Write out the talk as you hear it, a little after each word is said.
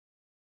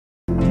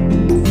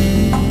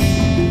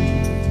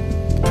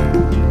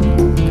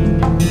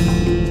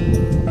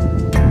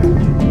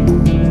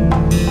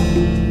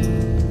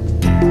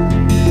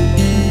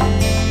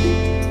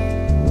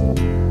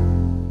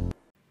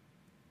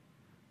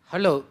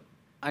Hello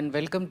and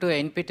welcome to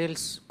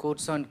NPTEL's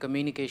course on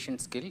communication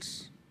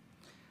skills.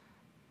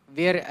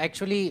 We are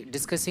actually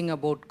discussing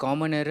about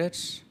common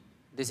errors.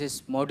 This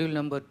is module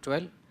number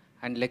 12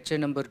 and lecture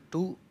number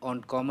 2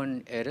 on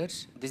common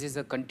errors. This is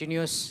a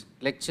continuous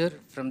lecture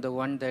from the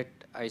one that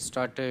I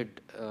started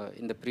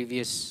in the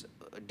previous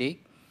day.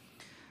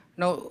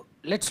 Now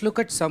let's look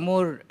at some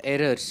more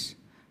errors,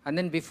 and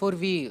then before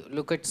we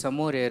look at some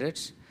more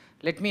errors,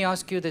 let me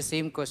ask you the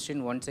same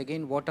question once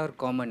again. What are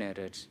common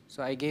errors?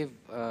 So I gave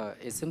a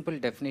simple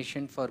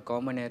definition for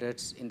common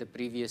errors in the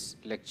previous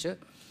lecture.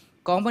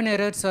 Common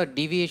errors are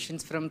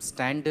deviations from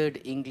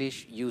standard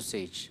English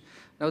usage.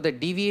 Now the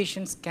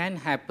deviations can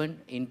happen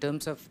in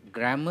terms of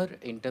grammar,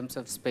 in terms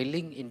of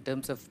spelling, in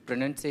terms of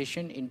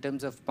pronunciation, in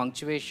terms of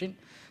punctuation.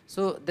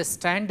 So the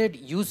standard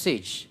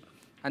usage,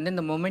 and then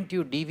the moment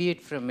you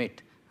deviate from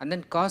it and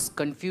then cause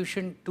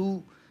confusion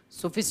to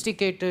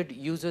sophisticated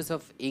users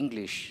of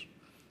English,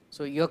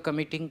 so you are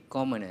committing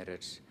common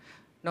errors.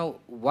 Now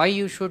why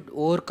you should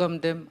overcome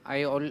them,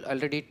 I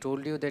already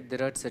told you that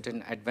there are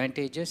certain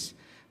advantages,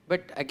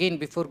 but again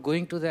before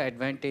going to the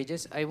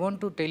advantages, I want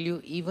to tell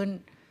you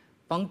even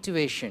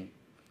punctuation,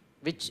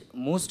 which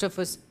most of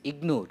us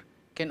ignore,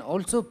 can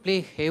also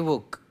play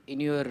havoc in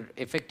your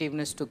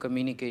effectiveness to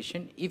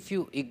communication if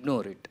you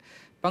ignore it.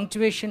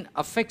 Punctuation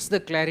affects the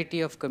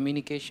clarity of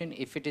communication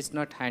if it is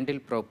not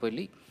handled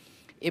properly.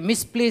 A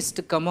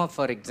misplaced comma,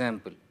 for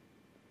example,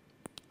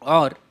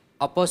 or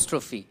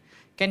apostrophe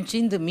can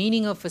change the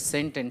meaning of a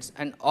sentence,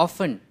 and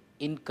often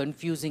in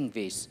confusing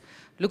ways.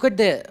 Look at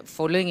the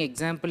following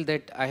example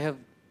that I have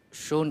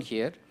shown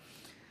here.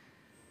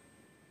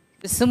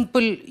 The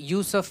simple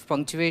use of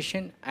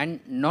punctuation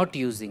and not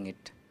using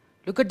it.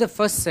 Look at the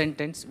first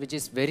sentence, which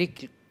is very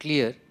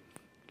clear.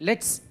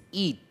 Let's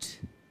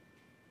eat,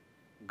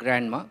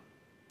 grandma.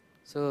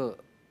 So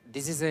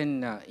this is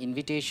an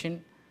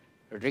invitation,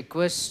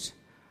 request,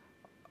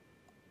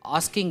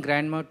 asking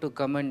grandma to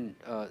come and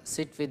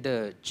sit with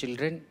the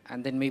children,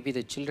 and then maybe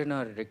the children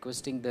are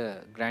requesting the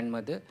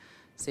grandmother,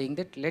 saying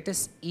that let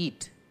us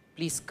eat,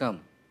 please come,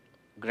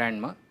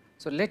 grandma.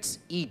 So let's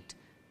eat.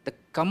 The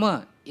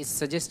comma is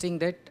suggesting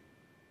that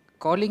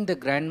calling the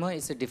grandma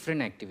is a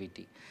different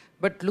activity.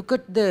 But look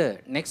at the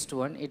next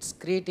one, it's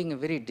creating a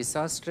very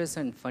disastrous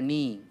and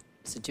funny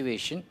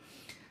situation.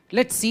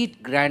 Let's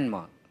eat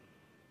grandma,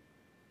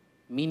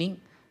 meaning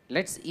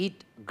let's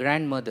eat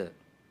grandmother.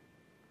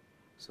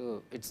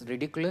 So it's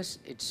ridiculous,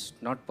 it's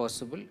not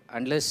possible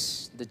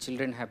unless the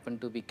children happen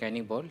to be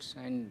cannibals,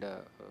 and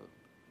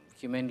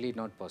humanly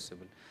not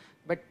possible.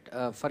 But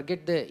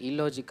forget the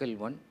illogical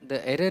one.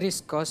 The error is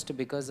caused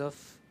because of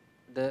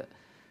the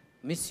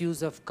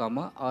misuse of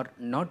comma or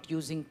not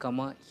using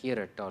comma here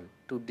at all,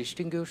 to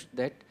distinguish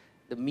that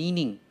the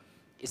meaning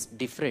is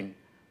different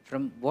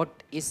from what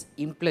is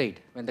implied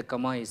when the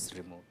comma is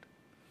removed.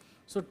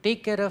 So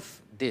take care of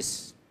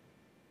this.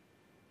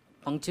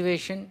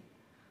 Punctuation,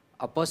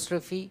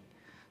 apostrophe.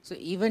 So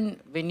even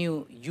when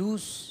you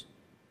use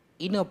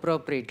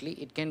inappropriately,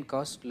 it can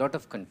cause lot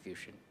of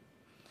confusion.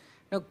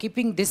 Now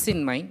keeping this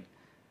in mind,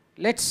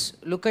 let's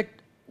look at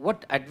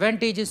what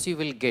advantages you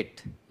will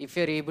get if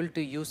you are able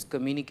to use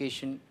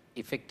communication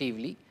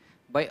effectively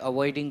by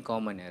avoiding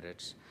common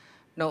errors.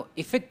 Now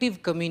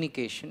effective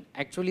communication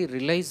actually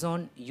relies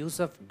on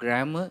use of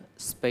grammar,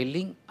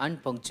 spelling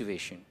and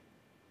punctuation.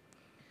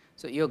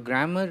 So your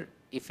grammar,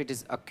 if it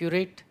is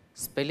accurate,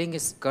 spelling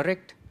is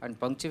correct, and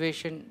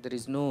punctuation, there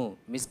is no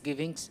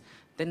misgivings,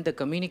 then the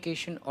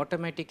communication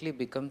automatically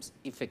becomes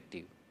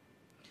effective.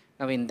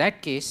 Now in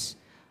that case,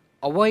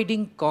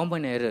 avoiding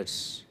common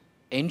errors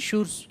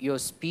ensures your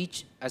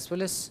speech as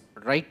well as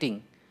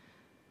writing,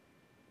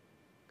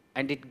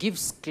 and it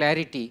gives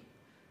clarity,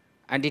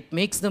 and it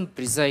makes them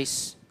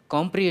precise,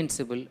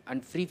 comprehensible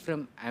and free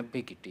from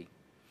ambiguity.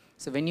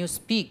 So when you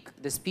speak,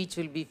 the speech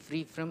will be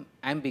free from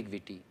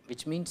ambiguity,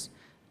 which means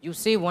you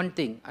say one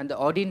thing and the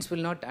audience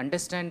will not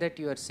understand that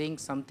you are saying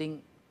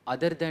something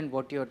other than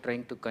what you are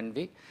trying to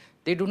convey.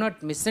 They do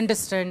not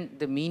misunderstand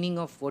the meaning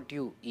of what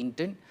you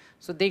intend,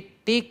 so they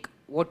take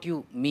what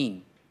you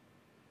mean.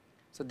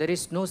 So there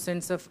is no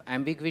sense of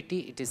ambiguity,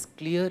 it is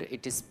clear,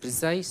 it is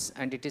precise,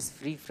 and it is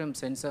free from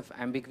sense of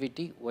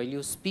ambiguity while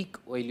you speak,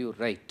 while you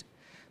write.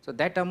 So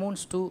that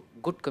amounts to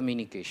good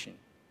communication.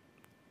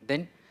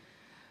 Then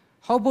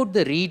how about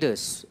the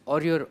readers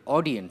or your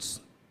audience?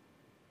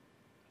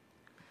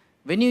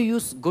 When you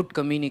use good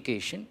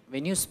communication,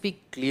 when you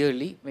speak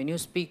clearly, when you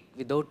speak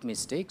without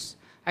mistakes,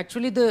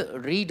 actually the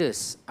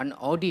readers and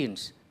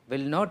audience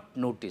will not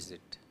notice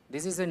it.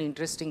 This is an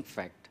interesting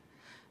fact.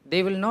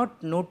 They will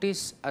not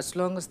notice as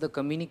long as the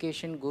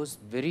communication goes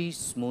very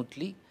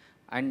smoothly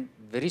and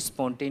very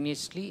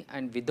spontaneously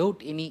and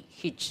without any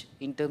hitch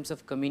in terms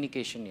of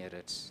communication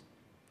errors.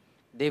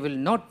 They will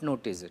not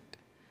notice it,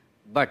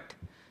 but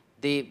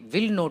they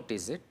will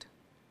notice it.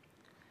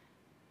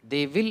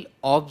 They will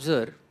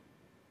observe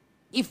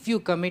if you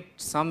commit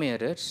some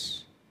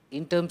errors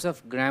in terms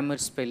of grammar,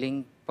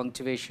 spelling,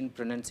 punctuation,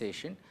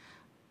 pronunciation,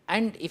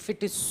 and if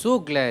it is so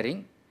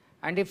glaring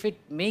and if it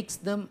makes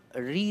them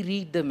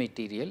reread the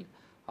material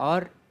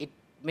or it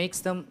makes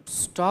them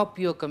stop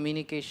your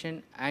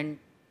communication and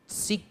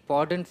seek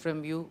pardon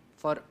from you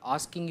for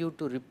asking you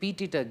to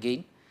repeat it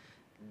again,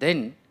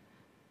 then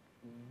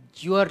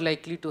you are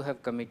likely to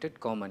have committed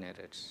common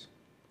errors,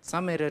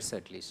 some errors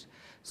at least.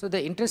 So,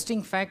 the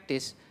interesting fact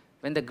is,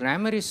 when the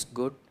grammar is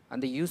good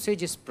and the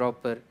usage is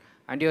proper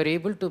and you are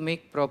able to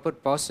make proper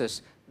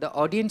pauses, the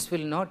audience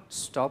will not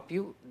stop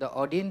you, the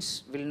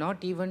audience will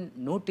not even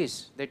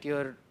notice that you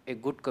are a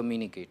good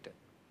communicator,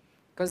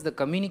 because the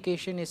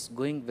communication is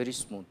going very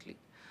smoothly.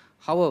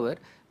 However,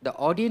 the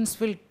audience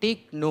will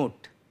take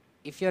note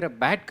if you are a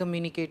bad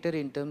communicator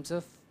in terms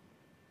of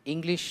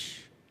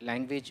English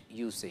language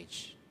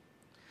usage.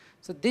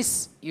 So,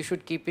 this you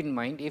should keep in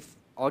mind. If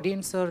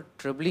audience are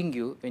troubling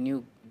you when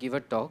you give a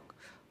talk,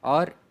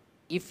 or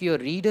if your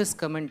readers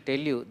come and tell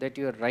you that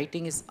your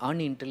writing is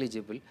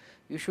unintelligible,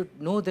 you should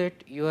know that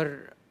you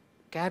are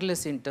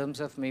careless in terms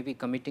of maybe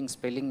committing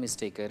spelling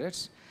mistake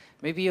errors.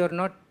 Maybe you are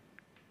not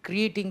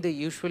creating the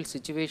usual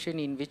situation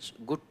in which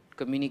good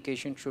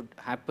communication should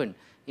happen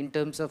in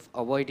terms of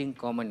avoiding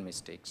common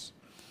mistakes.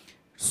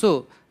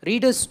 So,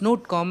 readers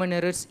note common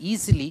errors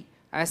easily,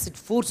 as it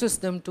forces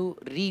them to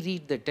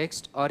reread the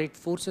text, or it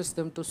forces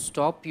them to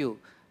stop you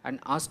and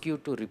ask you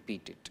to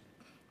repeat it.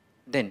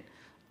 Then,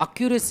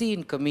 accuracy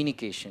in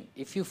communication,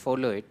 if you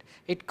follow it,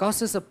 it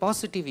causes a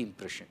positive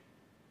impression.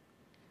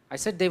 I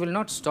said they will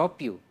not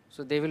stop you,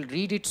 so they will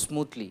read it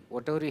smoothly,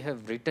 whatever you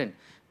have written,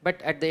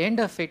 but at the end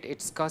of it,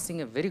 it's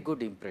causing a very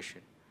good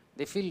impression.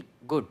 They feel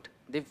good,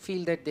 they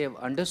feel that they have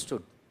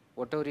understood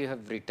whatever you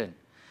have written.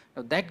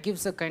 Now, that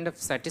gives a kind of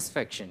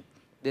satisfaction.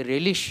 They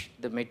relish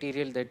the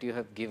material that you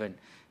have given.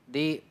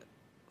 They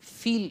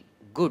feel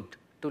good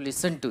to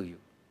listen to you.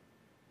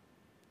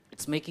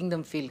 It's making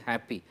them feel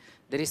happy.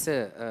 There is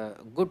a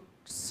good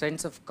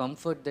sense of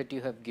comfort that you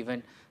have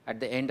given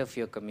at the end of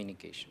your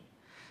communication.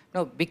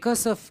 Now,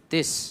 because of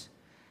this,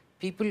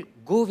 people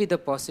go with a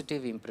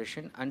positive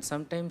impression, and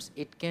sometimes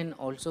it can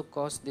also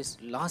cause this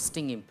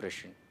lasting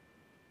impression.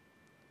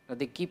 Now,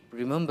 they keep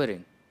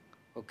remembering,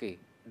 okay,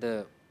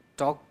 the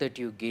talk that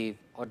you gave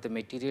or the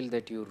material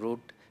that you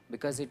wrote,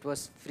 because it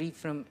was free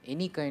from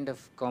any kind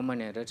of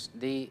common errors.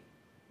 They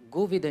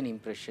go with an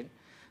impression,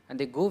 and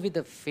they go with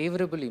a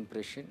favorable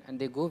impression, and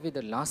they go with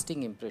a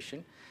lasting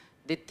impression.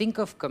 They think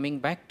of coming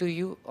back to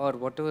you, or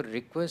whatever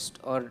request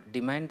or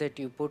demand that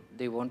you put,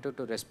 they wanted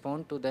to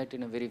respond to that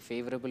in a very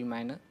favorable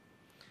manner.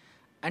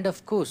 And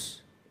of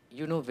course,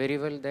 you know very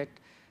well that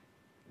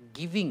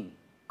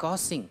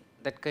causing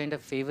that kind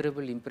of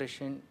favorable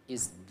impression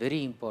is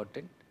very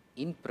important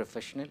in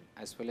professional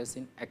as well as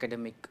in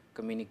academic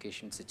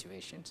communication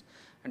situations.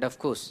 And of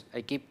course,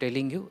 I keep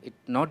telling you, it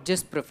not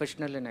just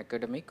professional and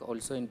academic,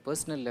 also in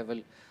personal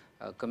level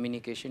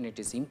communication it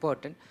is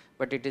important,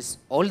 but it is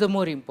all the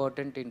more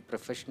important in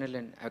professional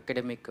and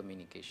academic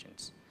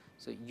communications.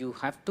 So, you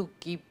have to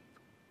keep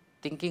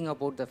thinking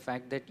about the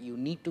fact that you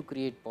need to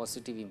create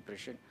positive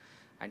impression,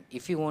 and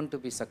if you want to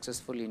be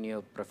successful in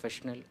your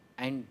professional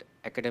and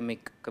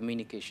academic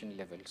communication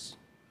levels.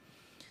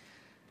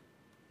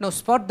 Now,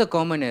 spot the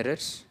common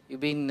errors. You've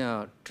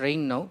been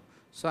trained now.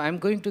 So, I am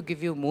going to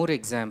give you more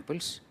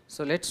examples.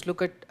 So, let us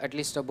look at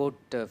least about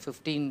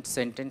 15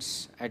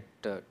 sentences at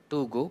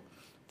 2 go.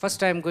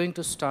 First, I am going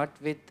to start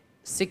with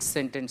 6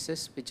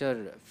 sentences which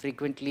are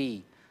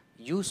frequently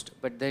used,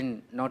 but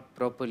then not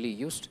properly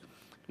used.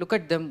 Look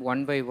at them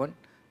one by one.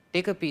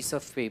 Take a piece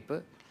of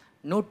paper.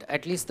 Note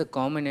at least the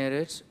common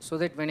errors, so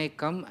that when I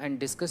come and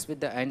discuss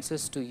with the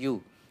answers to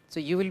you, so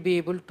you will be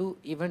able to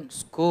even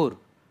score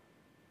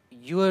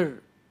your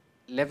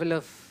level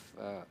of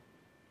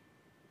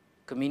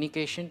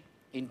communication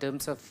in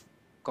terms of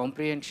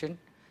comprehension,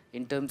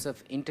 in terms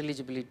of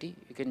intelligibility.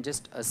 You can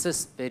just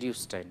assess where you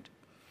stand.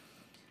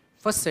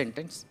 First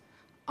sentence,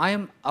 I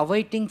am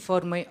awaiting for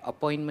my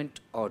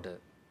appointment order.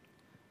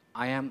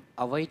 I am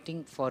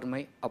awaiting for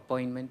my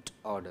appointment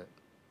order.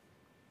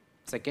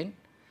 Second,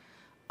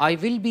 I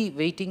will be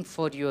waiting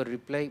for your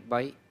reply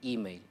by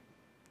email.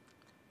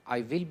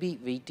 I will be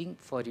waiting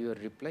for your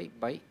reply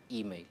by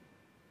email.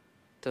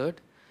 Third,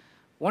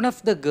 one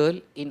of the girl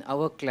in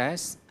our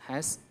class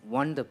has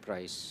won the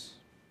prize.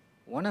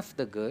 One of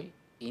the girl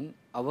in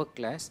our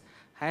class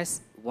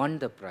has won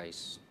the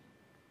prize.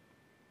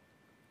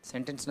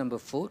 Sentence number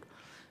 4,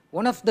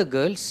 one of the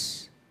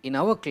girls in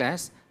our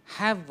class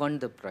have won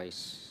the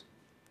prize.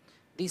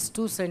 These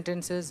two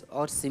sentences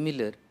are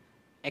similar,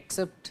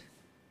 except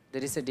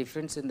there is a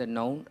difference in the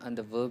noun and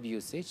the verb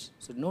usage.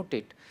 So, note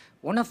it.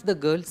 One of the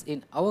girls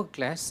in our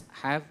class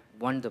have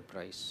won the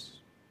prize.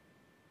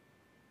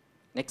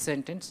 Next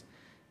sentence,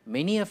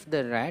 many of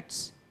the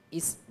rats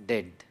is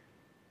dead.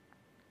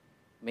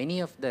 Many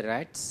of the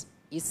rats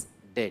is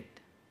dead.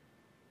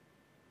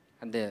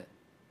 And the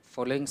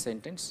following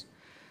sentence,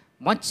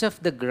 much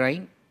of the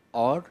grain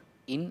are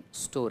in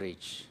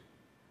storage.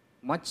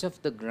 Much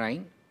of the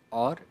grain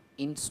are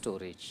in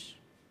storage.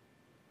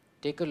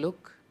 Take a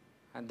look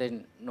and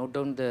then note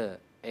down the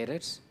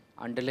errors,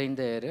 underline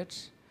the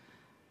errors,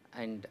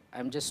 and I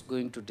am just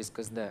going to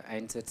discuss the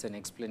answers and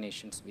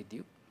explanations with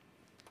you.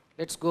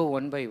 Let us go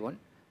one by one.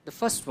 The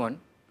first one,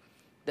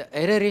 The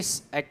error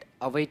is at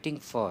awaiting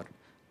for.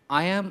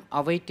 I am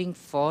awaiting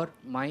for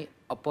my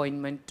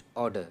appointment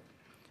order.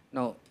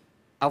 Now,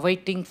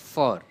 awaiting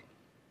for,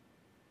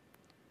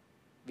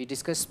 we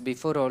discussed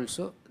before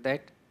also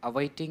that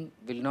awaiting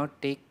will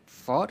not take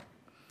for,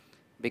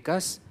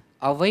 because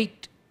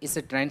await is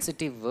a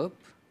transitive verb,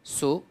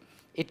 so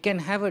it can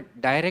have a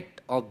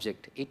direct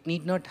object. It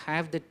need not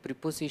have that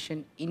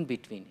preposition in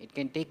between. It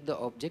can take the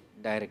object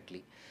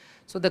directly.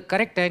 So the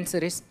correct answer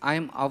is I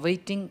am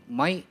awaiting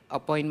my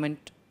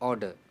appointment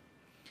order.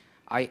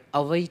 I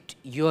await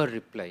your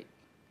reply.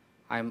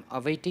 I am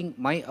awaiting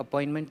my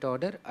appointment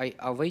order. I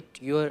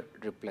await your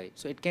reply.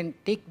 So it can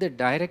take the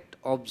direct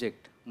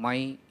object,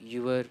 my,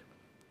 your,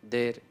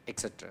 their,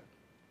 etc.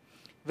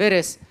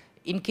 Whereas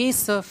in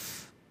case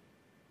of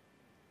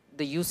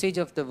the usage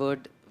of the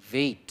word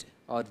wait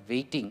or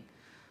waiting,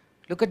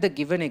 look at the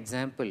given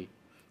example.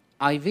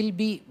 I will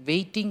be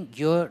waiting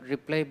your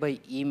reply by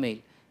email.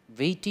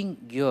 Waiting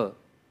your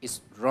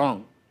is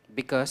wrong,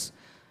 because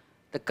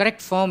the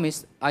correct form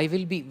is I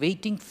will be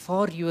waiting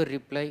for your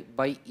reply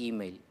by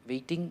email.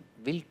 Waiting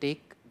will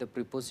take the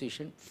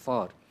preposition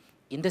for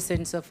in the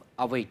sense of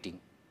awaiting.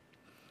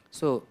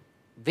 So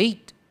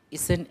wait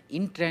is an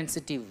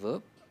intransitive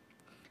verb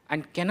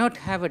and cannot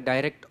have a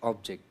direct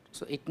object.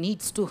 So it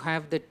needs to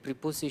have that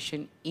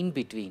preposition in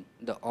between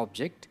the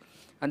object,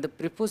 and the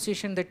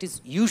preposition that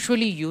is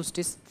usually used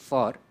is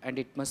for, and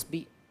it must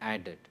be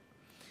added.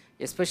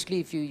 Especially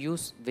if you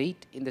use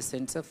wait in the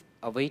sense of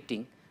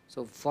awaiting,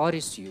 so for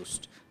is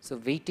used. So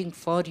waiting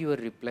for your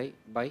reply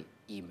by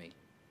email.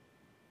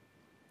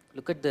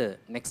 Look at the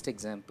next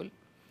example,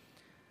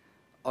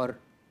 or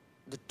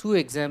the two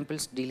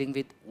examples dealing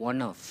with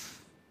one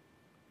of.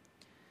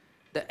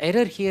 The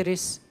error here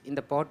is in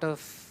the part of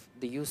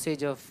the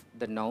usage of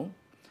the noun.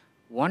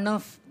 One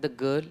of the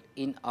girl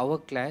in our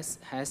class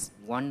has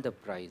won the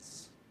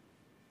prize.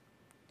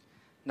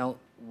 Now,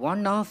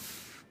 one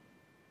of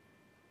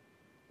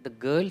the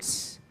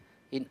girls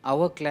in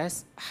our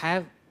class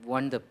have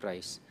won the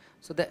prize.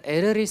 So the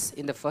error is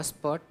in the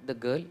first part, the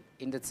girl.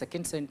 In the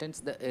second sentence,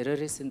 the error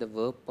is in the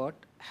verb part,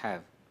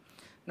 have.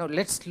 Now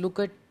let's look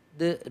at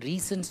the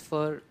reasons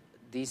for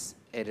these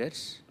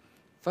errors.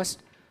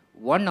 First,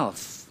 one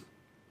of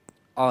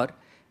or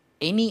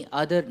any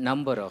other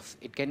number of.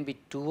 It can be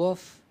two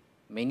of,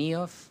 many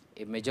of,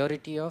 a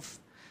majority of.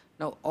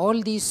 Now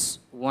all these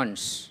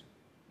ones,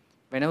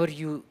 whenever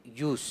you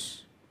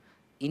use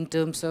in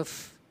terms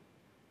of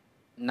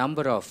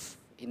number of,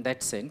 in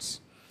that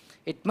sense,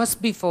 it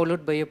must be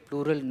followed by a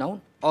plural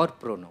noun or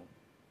pronoun.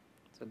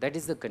 So that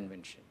is the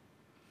convention.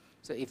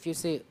 So if you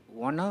say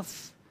one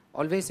of,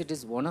 always it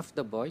is one of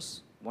the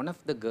boys, one of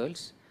the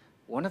girls,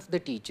 one of the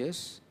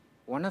teachers,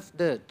 one of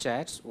the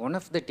chairs, one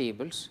of the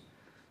tables,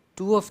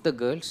 two of the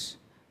girls,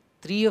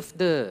 three of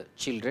the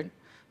children.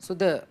 So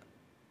the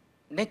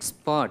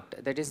next part,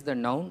 that is the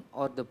noun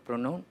or the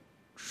pronoun,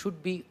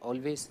 should be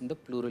always in the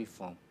plural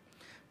form.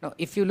 Now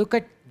if you look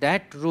at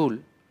that rule,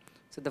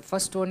 so the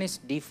first one is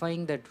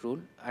defying that rule,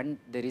 and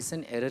there is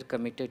an error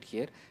committed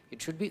here.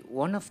 It should be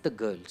one of the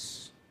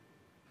girls.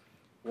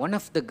 One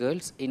of the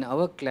girls in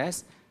our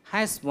class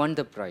has won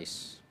the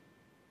prize.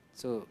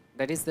 So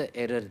that is the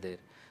error there.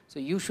 So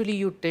usually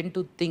you tend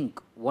to think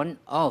one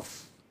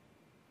of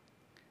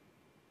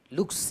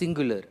looks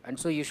singular, and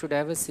so you should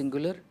have a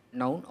singular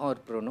noun or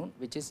pronoun,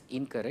 which is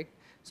incorrect.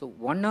 So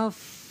one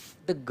of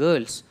the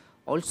girls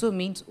also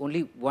means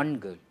only one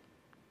girl,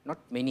 not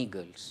many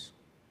girls.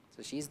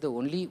 So she is the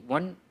only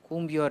one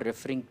whom you are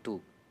referring to.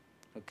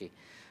 Okay.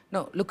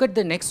 Now look at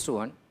the next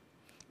one.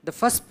 The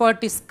first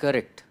part is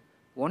correct.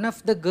 One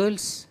of the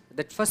girls,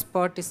 that first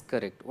part is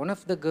correct. One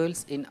of the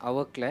girls in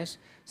our class.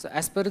 So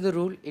as per the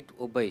rule, it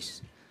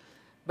obeys.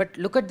 But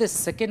look at the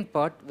second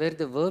part where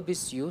the verb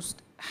is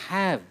used,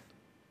 have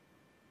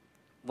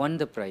won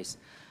the prize.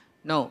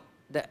 Now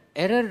the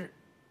error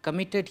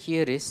committed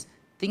here is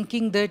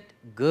thinking that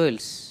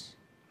girls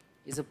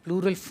is a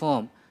plural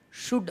form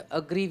should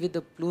agree with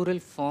the plural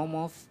form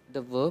of the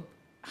verb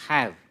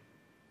have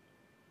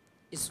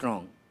is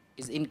wrong,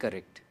 is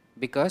incorrect,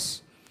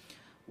 because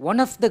one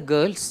of the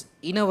girls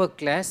in our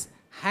class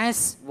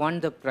has won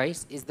the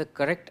prize is the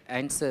correct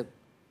answer,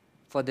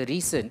 for the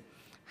reason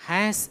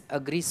has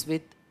agrees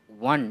with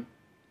one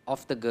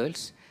of the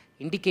girls,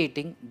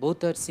 indicating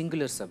both are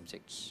singular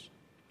subjects.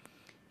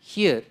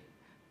 Here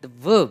the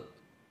verb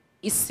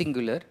is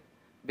singular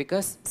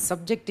because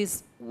subject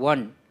is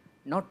one,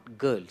 not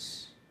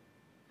girls.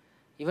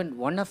 Even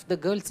one of the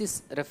girls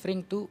is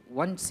referring to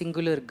one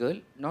singular girl,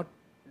 not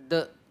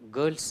the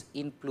girls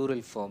in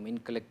plural form, in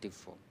collective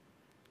form.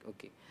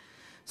 Okay.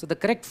 So the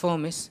correct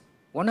form is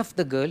one of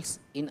the girls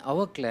in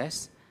our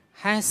class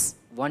has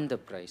won the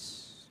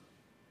prize.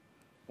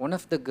 One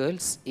of the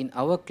girls in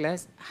our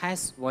class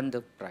has won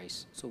the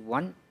prize. So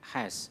one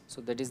has.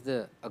 So that is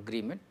the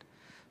agreement.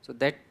 So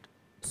that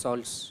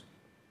solves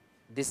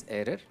this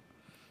error.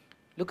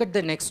 Look at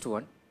the next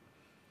one.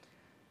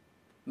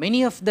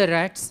 Many of the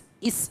rats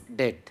is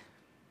dead.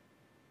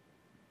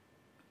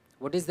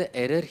 What is the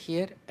error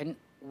here and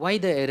why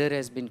the error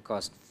has been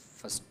caused?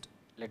 First,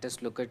 let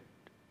us look at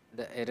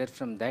the error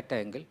from that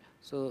angle.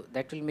 So,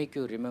 that will make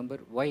you remember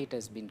why it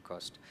has been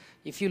caused.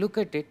 If you look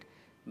at it,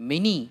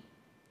 many,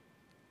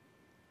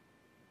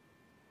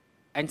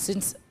 and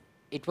since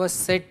it was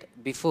said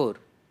before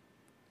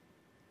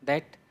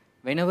that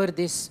whenever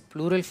this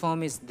plural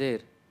form is there,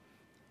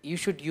 you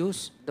should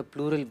use the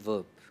plural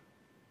verb.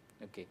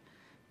 Okay.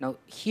 Now,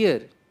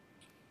 here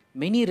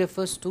many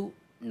refers to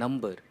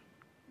number,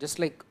 just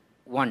like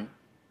one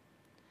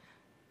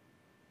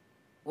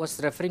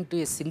was referring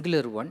to a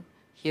singular one.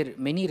 Here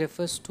many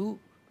refers to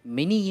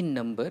many in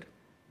number,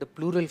 the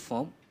plural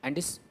form, and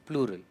is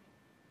plural.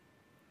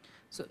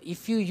 So,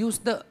 if you use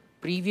the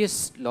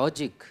previous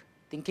logic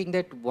thinking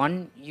that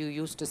one you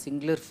used a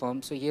singular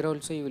form, so here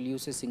also you will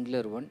use a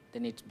singular one,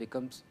 then it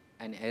becomes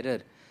an error,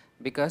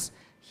 because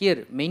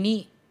here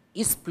many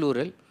is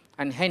plural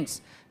and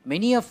hence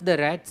many of the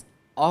rats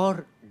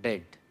are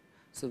dead.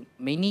 So,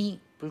 many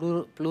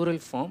plural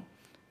form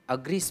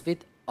agrees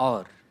with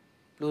are,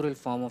 plural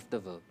form of the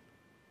verb.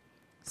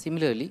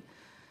 Similarly,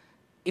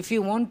 if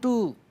you want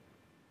to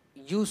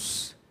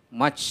use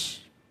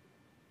much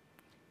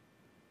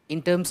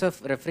in terms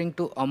of referring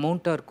to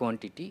amount or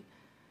quantity,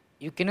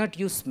 you cannot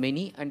use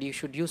many and you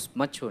should use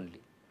much only.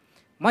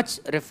 Much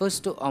refers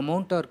to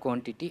amount or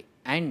quantity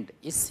and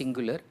is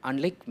singular,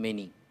 unlike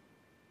many.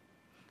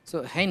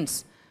 So,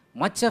 hence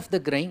much of the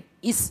grain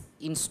is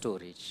in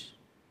storage.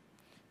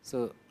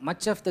 So,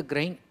 much of the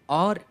grain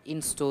are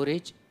in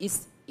storage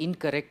is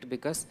incorrect,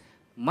 because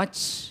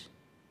much,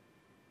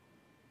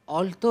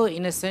 although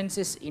in a sense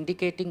is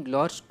indicating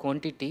large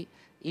quantity,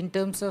 in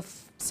terms of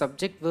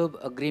subject verb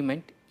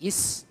agreement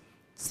is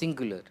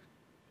singular.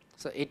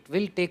 So, it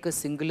will take a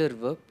singular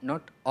verb,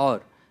 not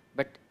or,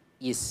 but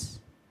is.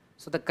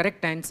 So, the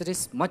correct answer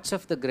is much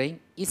of the grain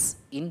is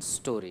in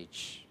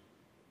storage.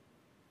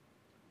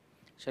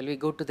 Shall we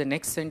go to the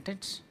next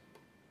sentence?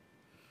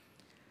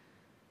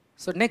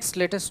 So, next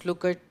let us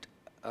look at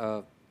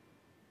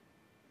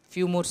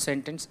few more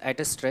sentences at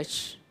a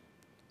stretch.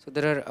 So,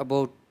 there are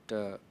about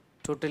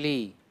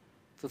totally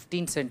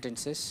 15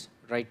 sentences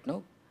right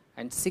now,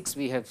 and 6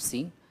 we have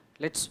seen.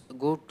 Let us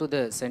go to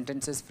the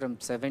sentences from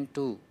 7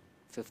 to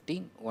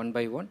 15 one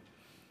by one.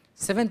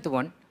 7th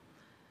one,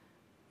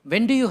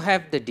 when do you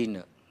have the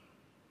dinner?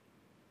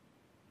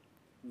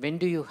 When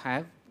do you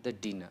have the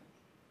dinner?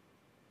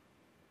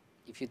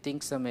 If you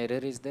think some error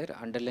is there,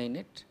 underline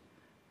it,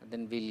 and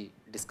then we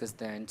will discuss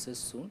the answers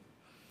soon.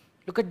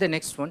 Look at the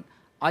next one,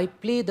 I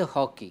play the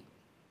hockey.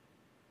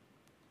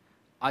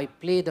 I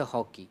play the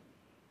hockey.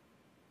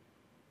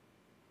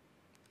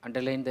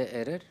 Underline the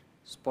error,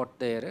 spot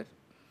the error.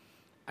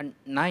 And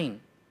 9,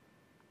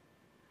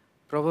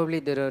 probably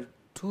there are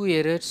 2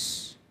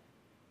 errors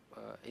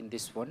in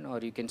this one, or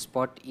you can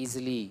spot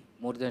easily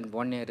more than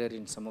one error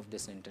in some of the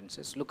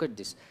sentences. Look at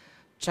this,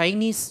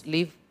 Chinese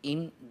live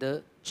in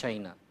the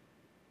China.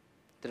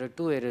 There are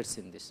 2 errors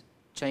in this.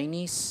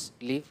 Chinese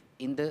live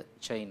in the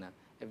China.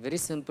 A very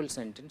simple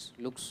sentence,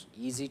 looks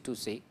easy to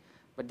say,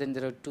 but then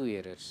there are 2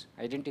 errors.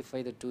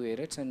 Identify the 2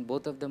 errors, and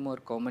both of them are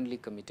commonly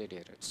committed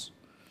errors.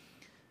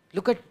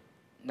 Look at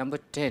number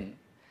 10,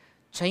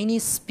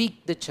 Chinese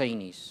speak the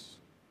Chinese,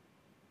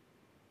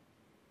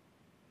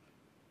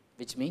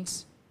 which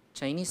means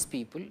Chinese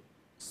people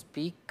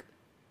speak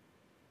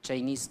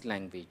Chinese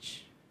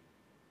language.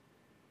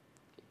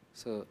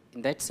 So,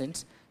 in that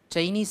sense,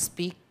 Chinese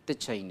speak the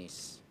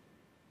Chinese.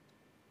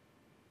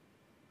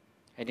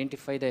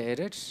 Identify the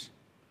errors.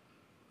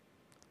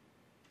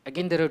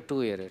 Again, there are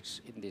 2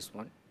 errors in this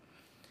one.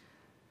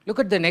 Look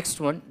at the next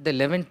one, the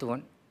 11th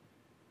one.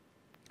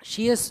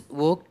 She has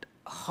worked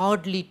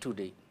hardly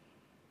today.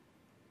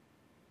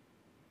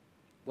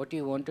 What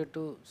you wanted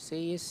to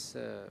say is,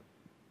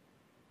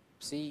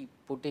 she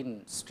put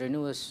in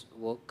strenuous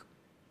work.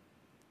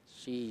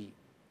 She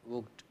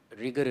worked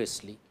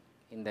rigorously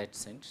in that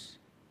sense,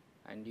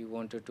 and you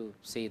wanted to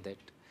say that.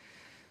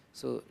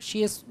 So,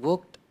 she has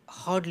worked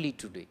hardly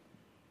today.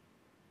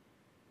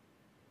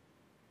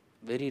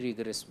 Very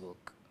rigorous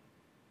work.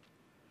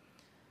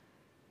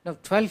 Now,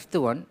 12th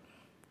one,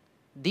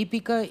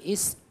 Deepika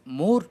is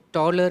more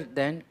taller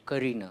than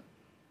Karina.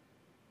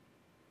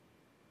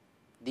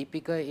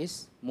 Deepika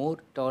is more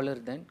taller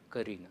than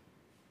Karina.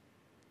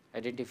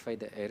 Identify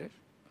the error.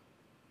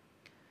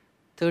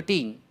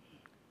 13,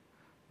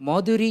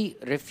 Madhuri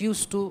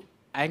refused to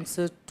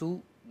answer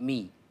to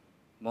me.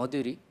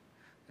 Madhuri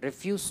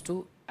refused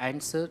to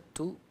answer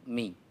to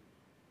me.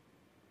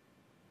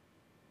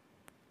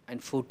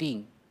 And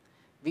 14,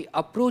 we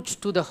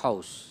approached to the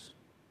house.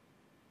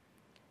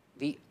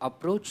 We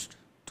approached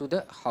to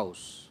the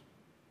house.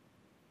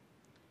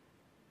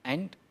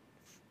 And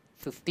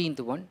 15th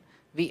one,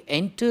 we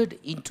entered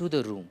into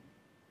the room.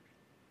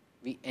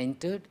 We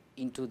entered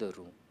into the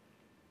room.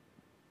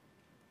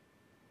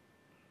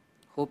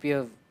 Hope you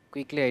have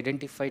quickly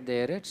identified the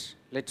errors.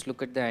 Let us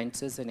look at the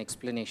answers and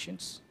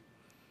explanations.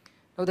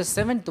 Now, the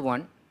 7th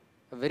one,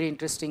 a very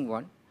interesting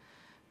one.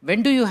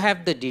 When do you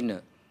have the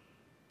dinner?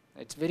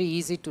 It is very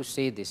easy to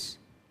say this,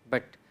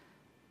 but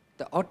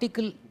the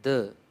article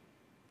the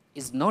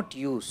is not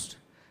used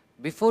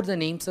before the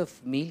names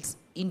of meals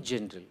in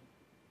general.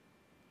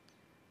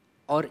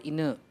 or in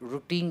a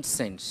routine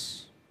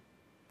sense.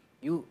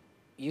 You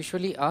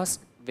usually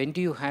ask, when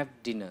do you have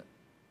dinner?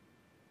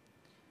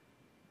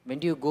 When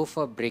do you go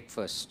for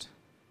breakfast?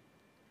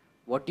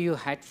 What do you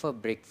had for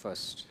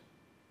breakfast?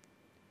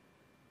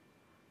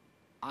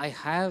 I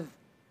have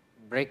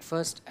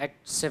breakfast at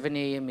 7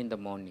 a.m. in the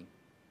morning.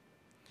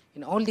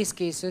 In all these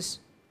cases,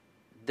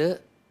 the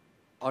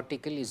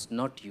article is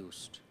not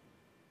used,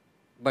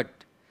 but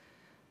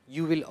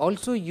you will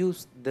also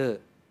use the,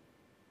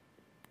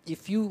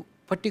 if you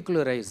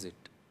particularize it,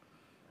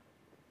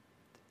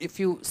 if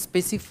you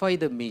specify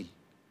the meal,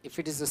 if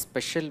it is a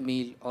special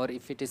meal or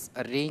if it is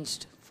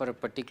arranged for a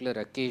particular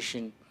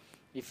occasion,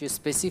 if you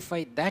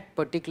specify that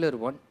particular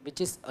one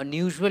which is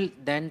unusual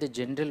than the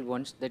general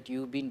ones that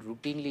you have been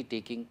routinely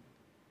taking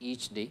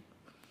each day,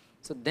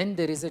 so then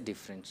there is a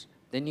difference.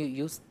 Then you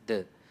use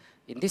the,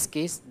 in this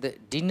case the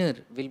dinner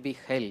will be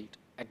held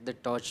at the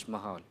Taj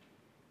Mahal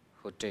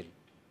hotel,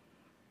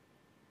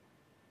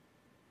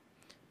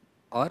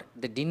 or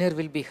the dinner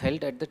will be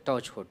held at the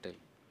Taj hotel.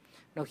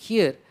 Now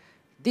here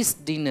this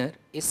dinner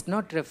is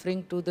not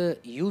referring to the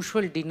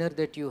usual dinner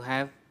that you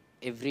have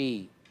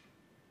every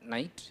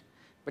night,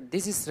 but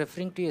this is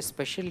referring to a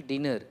special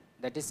dinner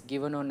that is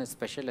given on a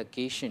special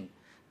occasion,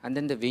 and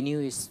then the venue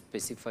is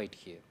specified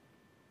here.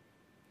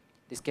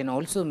 This can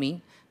also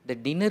mean the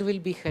dinner will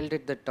be held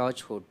at the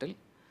Taj hotel,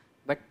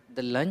 but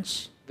the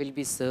lunch will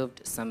be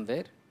served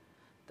somewhere.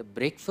 The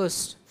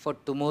breakfast for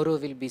tomorrow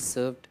will be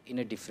served in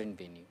a different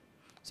venue.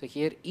 So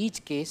here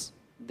each case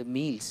the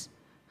meals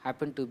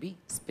happen to be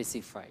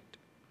specified.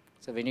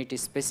 So when it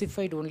is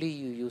specified only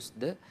you use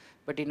the,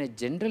 but in a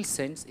general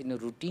sense, in a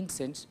routine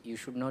sense, you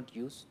should not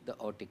use the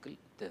article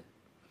the.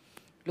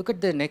 Look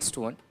at the next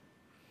one.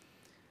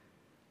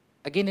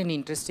 Again an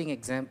interesting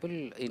example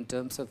in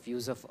terms of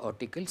use of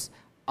articles.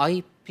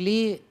 I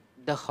play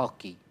the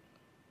hockey.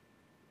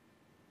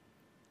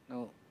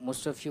 Now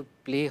most of you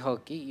play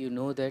hockey, you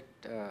know that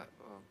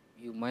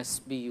you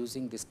must be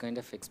using this kind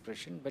of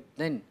expression, but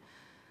then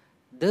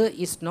the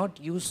is not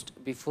used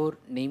before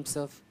names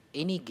of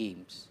any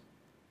games.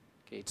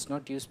 Okay, it's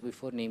not used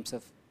before names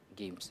of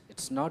games.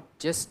 It's not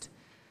just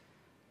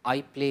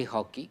I play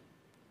hockey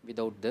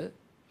without the.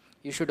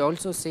 You should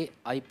also say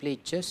I play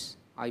chess,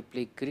 I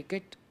play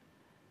cricket,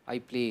 I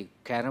play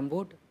carom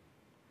board,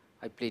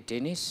 I play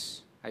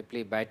tennis, I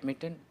play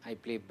badminton, I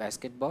play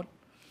basketball.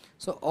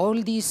 So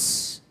all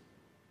these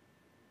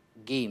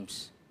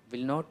games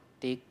will not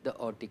take the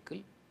article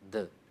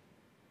the.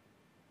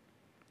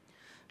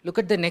 Look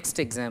at the next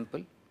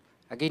example.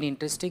 Again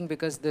interesting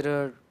because there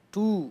are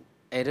two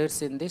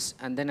errors in this,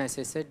 and then as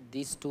I said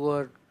these two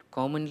are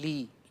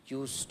commonly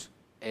used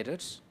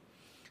errors.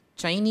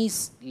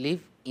 Chinese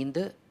live in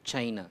the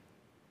China.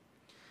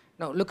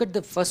 Now look at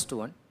the first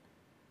one.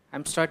 I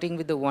am starting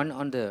with the one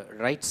on the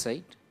right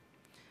side.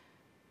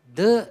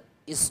 The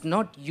is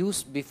not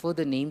used before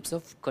the names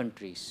of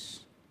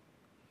countries.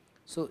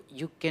 So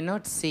you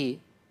cannot say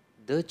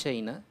the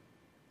China,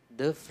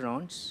 the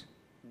France,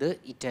 the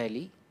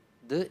Italy,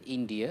 the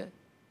India,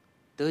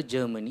 the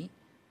Germany.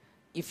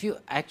 If you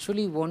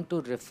actually want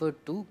to refer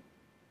to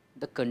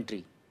the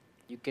country,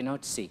 you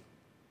cannot say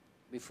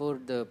before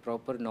the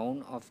proper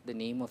noun of the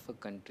name of a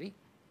country,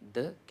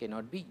 the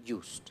cannot be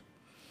used.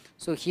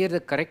 So here the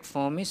correct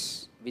form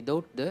is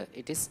without the,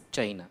 it is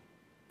China.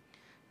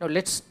 Now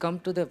let's come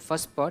to the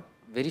first part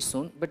very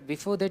soon, but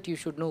before that you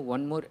should know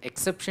one more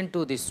exception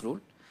to this rule.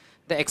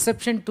 The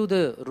exception to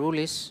the rule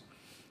is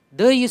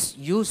the is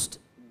used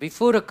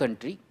before a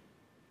country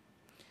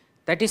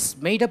that is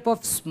made up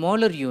of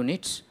smaller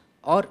units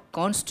or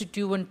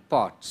constituent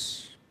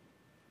parts,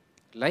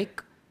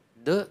 like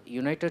the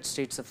United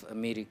States of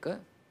America,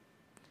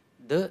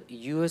 the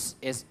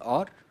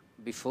USSR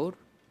before,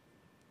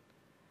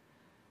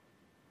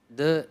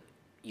 the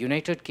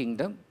United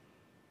Kingdom,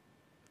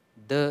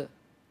 the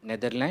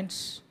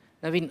Netherlands.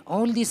 Now in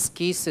all these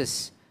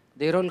cases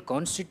they are all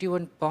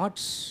constituent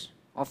parts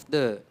of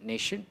the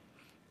nation,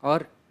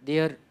 or they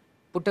are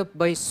put up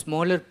by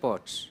smaller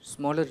parts,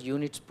 smaller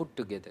units put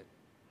together.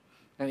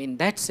 Now in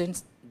that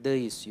sense the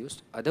is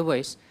used.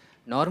 Otherwise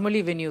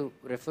normally when you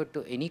refer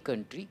to any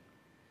country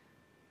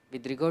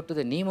with regard to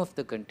the name of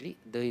the country,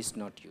 the is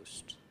not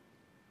used.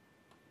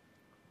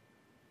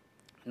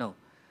 Now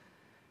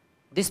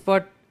this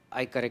part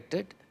I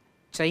corrected.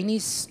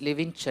 Chinese live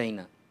in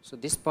China. So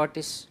this part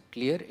is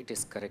clear, it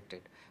is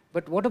corrected.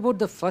 But what about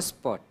the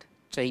first part,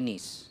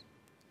 Chinese?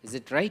 Is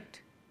it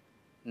right?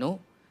 No.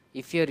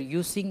 If you are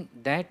using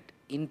that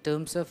in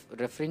terms of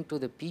referring to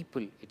the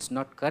people, it's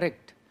not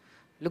correct.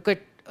 Look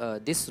at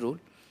this rule.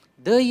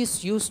 The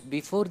is used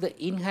before the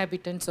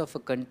inhabitants of a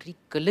country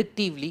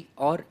collectively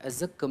or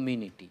as a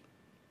community.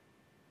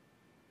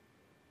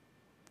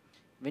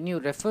 When you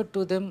refer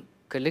to them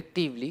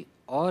collectively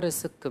or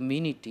as a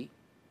community,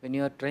 when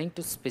you are trying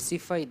to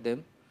specify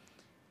them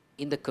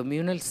in the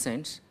communal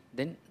sense,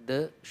 then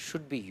the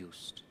should be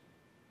used.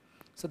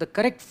 So the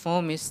correct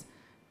form is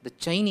the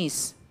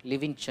Chinese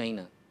live in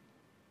China.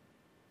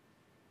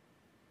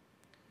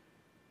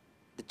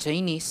 The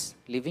Chinese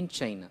live in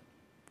China.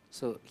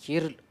 So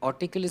here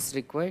article is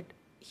required,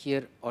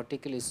 here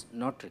article is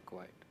not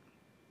required.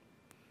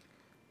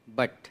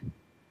 But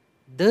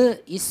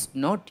the is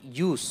not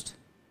used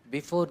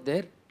before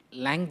their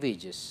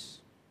languages.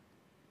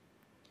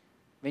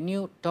 When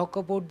you talk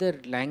about their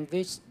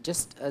language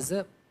just as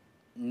a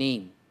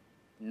name,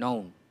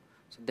 noun,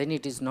 so then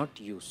it is not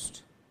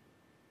used,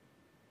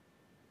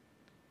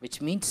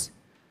 which means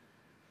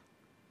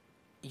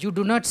you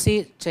do not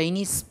say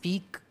Chinese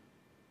speak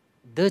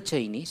the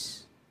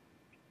Chinese.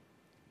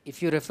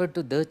 If you refer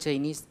to the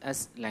Chinese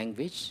as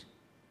language,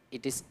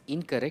 it is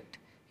incorrect.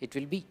 It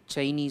will be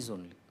Chinese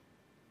only,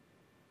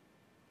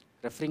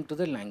 referring to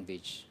the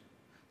language.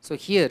 So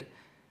here,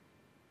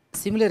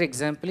 similar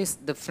example is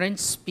the French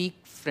speak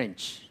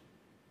French.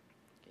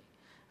 Okay.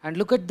 And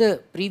look at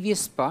the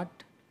previous part.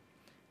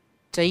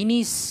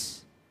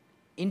 Chinese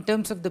in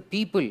terms of the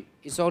people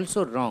is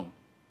also wrong.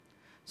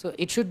 So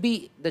it should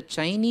be the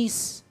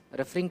Chinese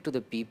referring to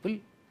the people,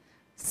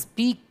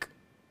 speak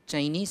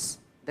Chinese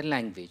the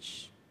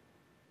language.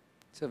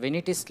 So when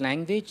it is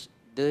language,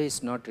 the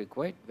is not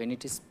required. When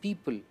it is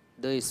people,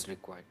 the is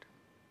required.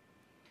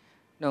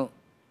 Now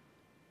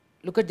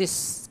look at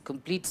this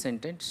complete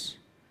sentence.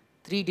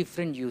 3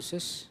 different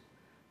uses.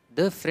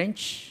 The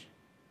French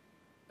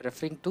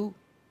referring to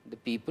the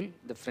people,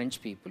 the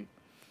French people.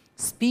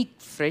 Speak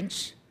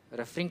French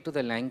referring to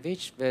the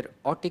language where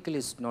article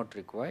is not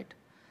required.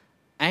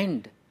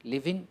 And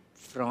live in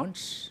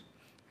France.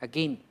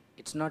 Again,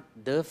 it's not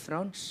the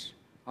France.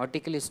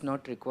 Article is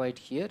not required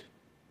here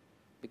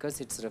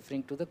because it's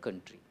referring to the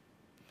country.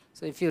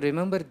 So if you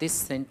remember this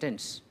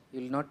sentence,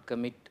 you will not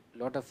commit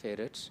a lot of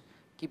errors.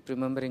 Keep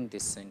remembering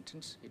this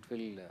sentence. It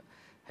will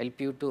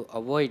help you to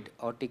avoid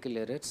article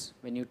errors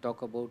when you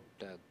talk about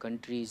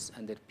countries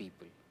and their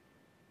people,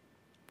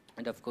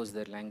 and of course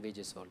their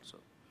languages also.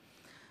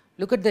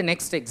 Look at the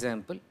next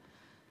example.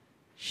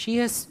 She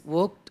has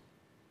worked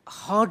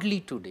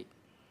hardly today.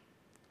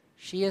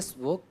 She has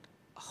worked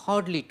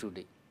hardly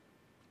today.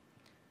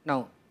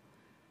 Now,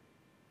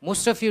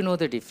 most of you know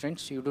the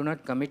difference. You do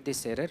not commit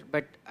this error,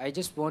 but I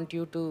just want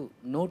you to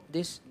note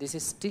this. This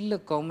is still a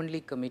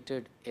commonly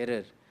committed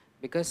error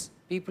because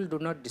people do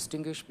not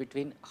distinguish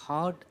between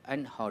hard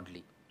and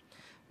hardly.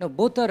 Now,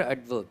 both are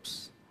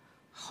adverbs.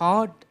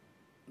 Hard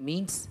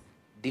means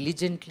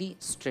diligently,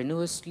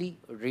 strenuously,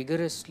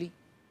 rigorously,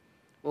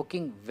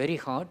 working very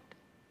hard,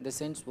 in the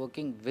sense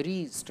working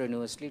very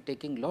strenuously,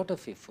 taking lot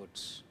of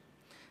efforts.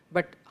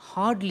 But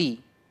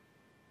hardly,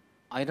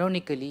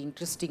 ironically,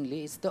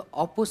 interestingly, is the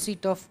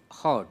opposite of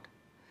hard.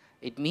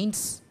 It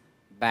means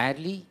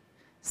barely,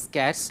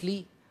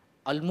 scarcely,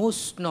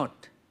 almost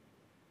not.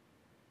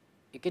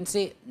 You can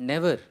say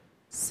never,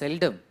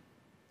 seldom,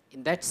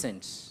 in that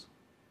sense,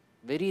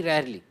 very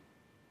rarely,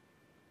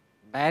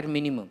 bare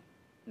minimum,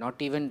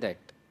 not even that.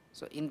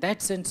 So in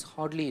that sense,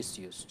 hardly is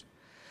used.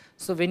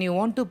 So when you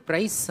want to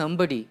praise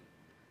somebody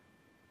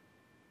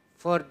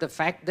for the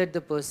fact that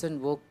the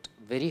person worked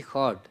very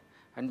hard,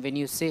 and when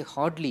you say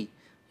hardly,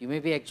 you may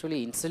be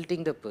actually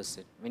insulting the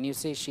person. When you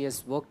say she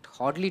has worked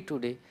hardly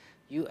today,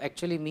 you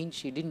actually mean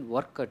she didn't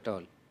work at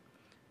all.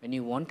 When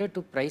you wanted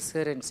to praise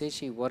her and say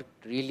she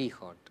worked really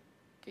hard.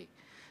 Okay.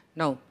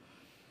 Now,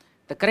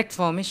 the correct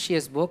form is she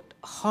has worked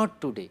hard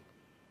today.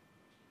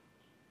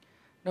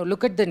 Now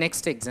look at the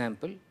next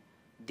example.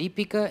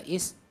 Deepika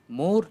is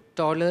more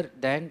taller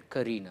than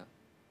Karina.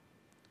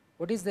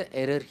 What is the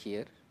error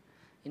here?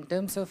 In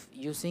terms of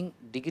using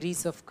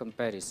degrees of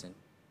comparison,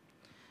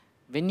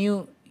 when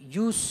you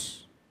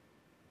use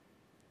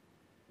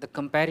the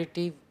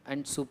comparative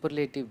and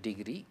superlative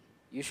degree,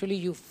 usually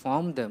you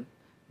form them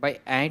by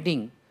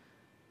adding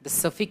the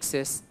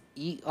suffixes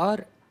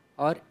er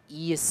or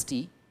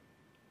est.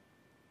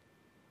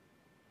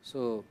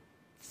 So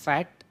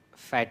fat,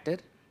 fatter,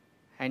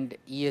 and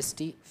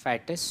est,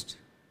 fattest,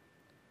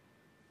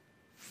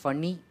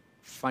 funny,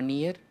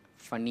 funnier,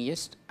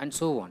 funniest, and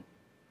so on.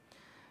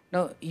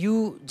 Now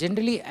you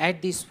generally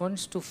add these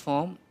ones to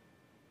form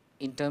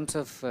in terms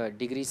of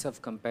degrees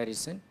of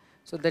comparison.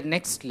 So the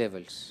next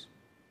levels,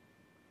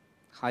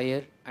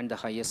 higher and the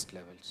highest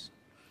levels.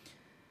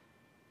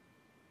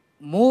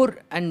 More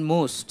and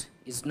most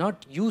is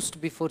not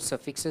used before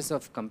suffixes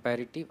of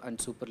comparative and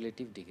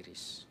superlative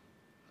degrees,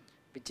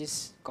 which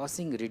is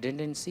causing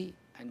redundancy,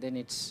 and then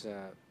it's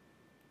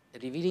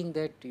revealing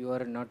that you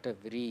are not a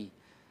very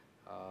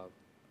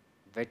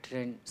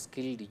veteran,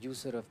 skilled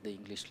user of the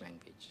English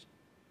language.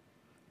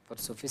 For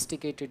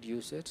sophisticated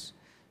users,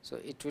 so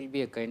it will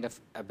be a kind of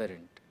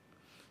aberrant.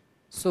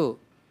 So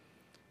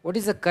what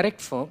is the correct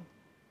form?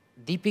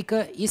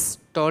 Deepika is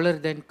taller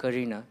than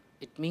Karina.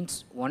 It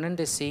means one and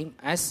the same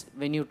as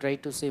when you try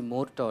to say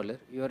more taller,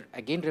 you are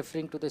again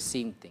referring to the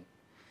same thing.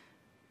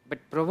 But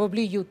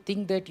probably you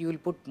think that you will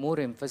put more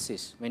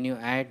emphasis when you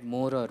add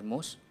more or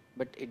most,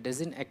 but it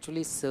doesn't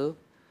actually serve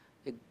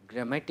a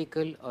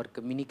grammatical or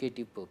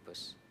communicative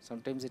purpose.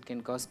 Sometimes it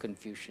can cause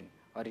confusion,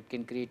 or it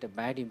can create a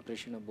bad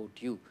impression about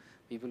you.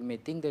 People may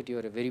think that you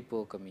are a very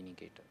poor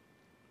communicator.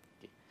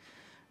 Okay.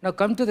 Now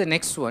come to the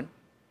next one.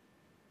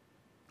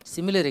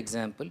 Similar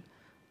example,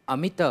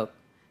 Amitabh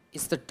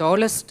is the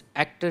tallest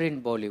actor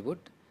in Bollywood.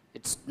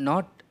 It's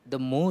not the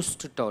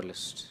most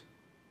tallest.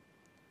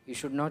 You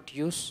should not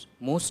use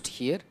most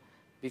here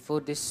before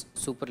this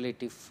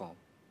superlative form.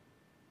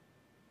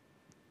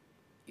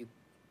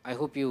 I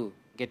hope you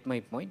get my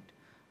point.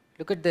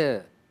 Look at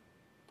the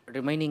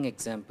remaining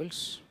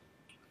examples.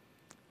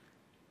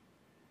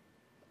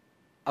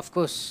 Of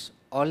course,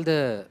 all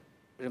the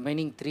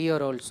remaining 3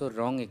 are also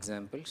wrong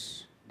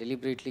examples,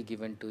 deliberately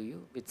given to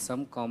you with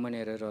some common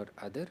error or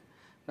other.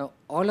 Now,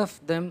 all of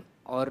them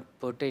are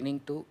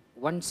pertaining to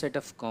one set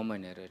of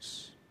common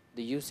errors,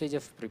 the usage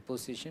of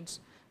prepositions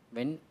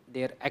when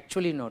they are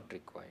actually not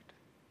required.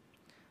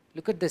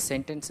 Look at the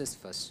sentences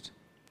first.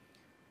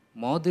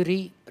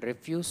 Madhuri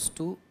refused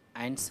to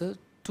answer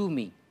to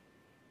me.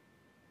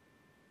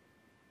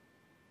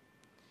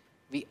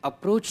 We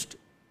approached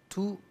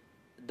to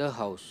the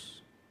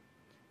house.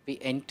 We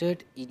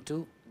entered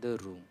into the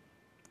room.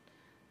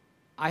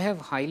 I have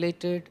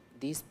highlighted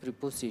these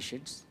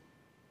prepositions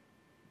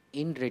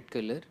in red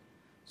color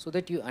so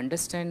that you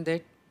understand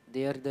that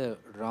they are the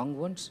wrong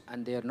ones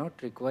and they are not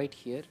required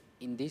here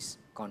in this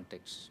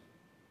context.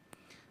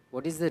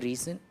 What is the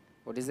reason?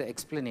 What is the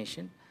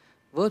explanation?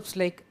 Verbs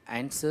like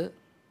answer,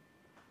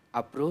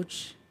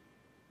 approach,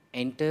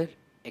 enter,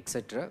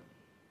 etc.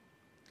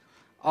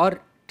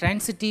 are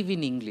transitive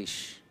in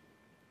English,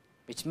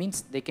 which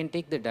means they can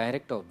take the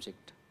direct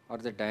object or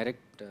the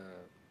direct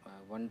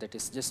one that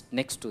is just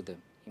next to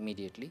them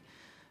immediately.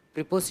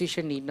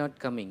 Preposition need not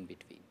come in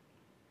between.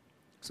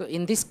 So,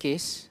 in this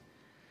case,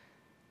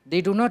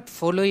 they do not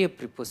follow a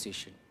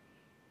preposition.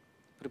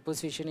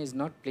 Preposition is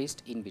not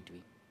placed in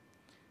between.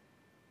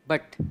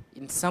 But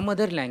in some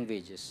other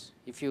languages,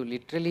 if you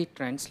literally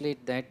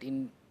translate that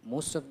in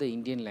most of the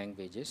Indian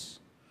languages,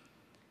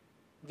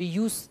 we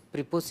use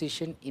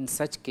preposition in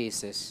such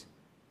cases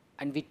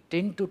and we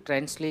tend to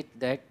translate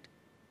that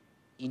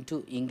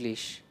into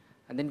English,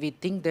 and then we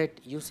think that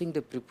using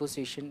the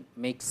preposition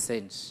makes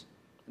sense,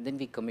 and then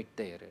we commit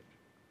the error.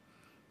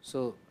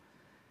 So,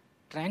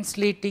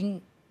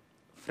 translating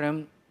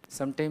from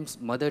sometimes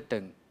mother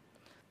tongue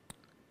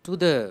to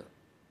the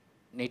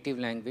native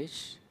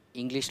language,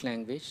 English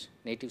language,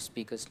 native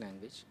speakers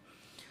language,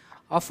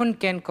 often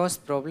can cause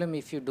problem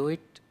if you do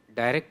it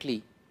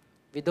directly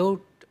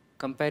without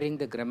comparing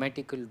the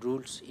grammatical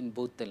rules in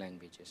both the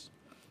languages.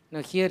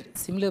 Now here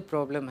similar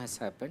problem has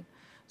happened.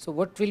 So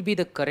what will be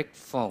the correct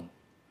form?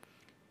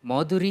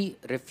 Madhuri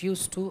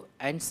refused to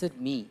answer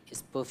me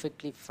is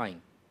perfectly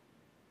fine.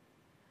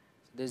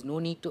 So there is no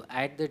need to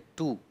add the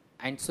to,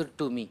 answer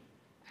to me,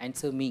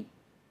 answer me.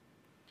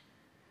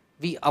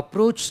 We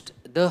approached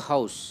the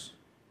house.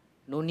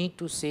 No need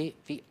to say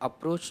we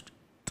approached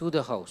to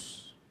the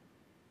house.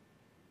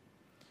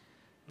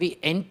 We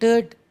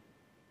entered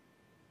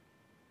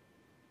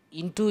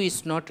into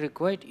is not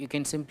required. You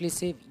can simply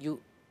say you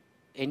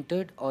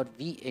entered or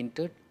we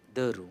entered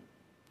the room.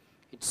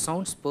 It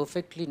sounds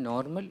perfectly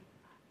normal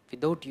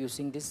without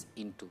using this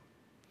into.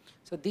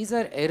 So these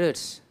are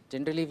errors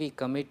generally we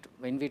commit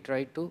when we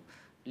try to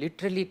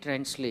literally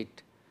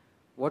translate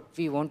what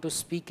we want to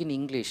speak in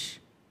English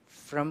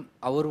from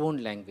our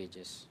own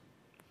languages.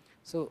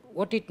 So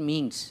what it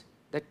means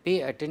that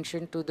pay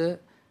attention to the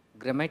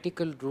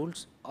grammatical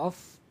rules of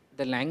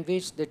the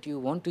language that you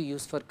want to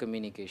use for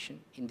communication,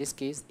 in this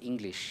case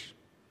English.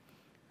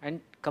 And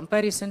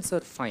comparisons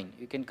are fine,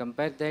 you can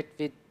compare that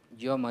with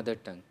your mother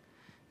tongue,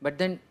 but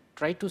then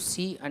try to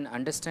see and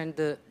understand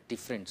the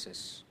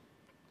differences.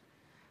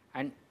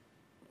 And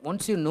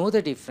once you know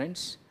the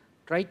difference,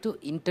 try to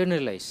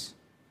internalize,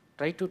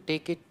 try to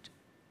take it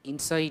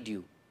inside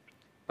you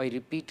by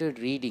repeated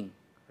reading,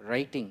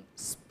 writing,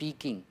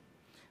 speaking,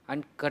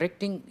 and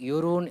correcting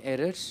your own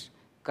errors,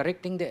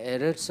 correcting the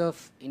errors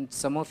of, in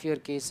some of your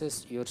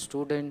cases, your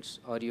students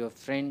or your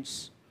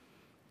friends.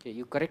 Okay,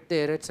 you correct the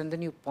errors and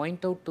then you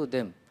point out to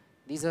them,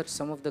 these are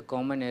some of the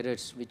common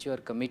errors which you are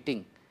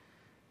committing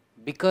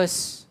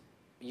because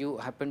you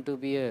happen to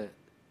be a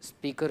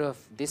speaker of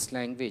this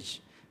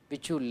language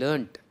which you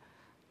learnt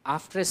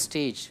after a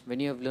stage when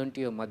you have learnt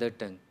your mother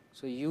tongue.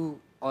 So you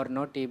are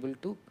not able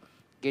to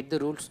get the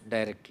rules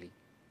directly.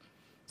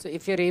 So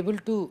if you are able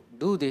to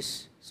do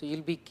this, so you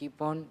will be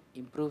keep on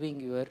improving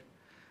your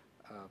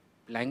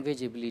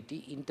language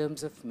ability in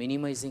terms of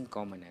minimizing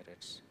common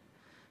errors.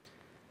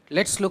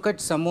 Let's look at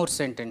some more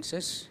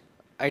sentences.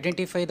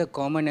 Identify the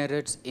common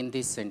errors in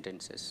these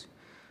sentences.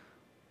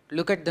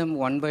 Look at them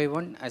one by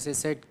one. As I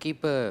said,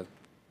 keep a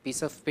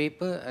piece of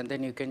paper and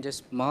then you can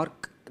just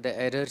mark the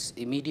errors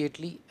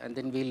immediately and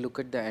then we'll look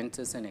at the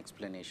answers and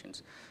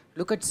explanations.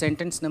 Look at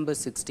sentence number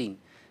 16.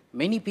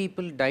 Many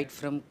people died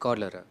from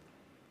cholera.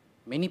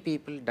 Many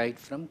people died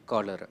from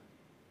cholera.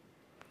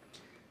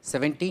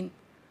 17.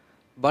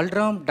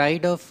 Balram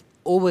died of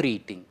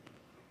overeating.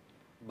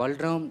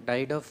 Balram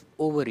died of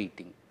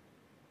overeating.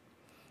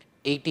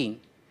 18.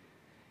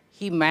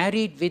 He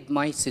married with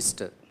my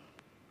sister.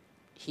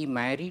 He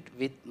married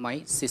with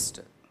my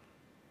sister.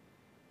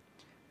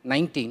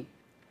 19.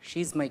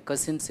 She is my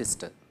cousin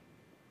sister.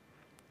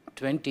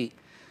 20.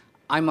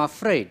 I'm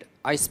afraid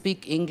I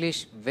speak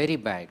English very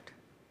bad.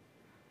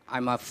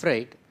 I'm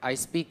afraid I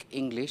speak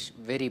English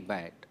very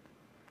bad.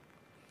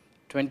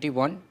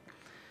 21.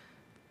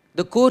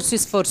 The course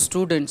is for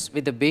students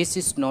with the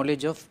basis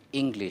knowledge of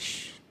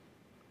English.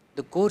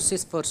 The course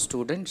is for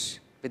students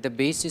with the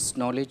basis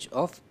knowledge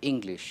of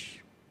English.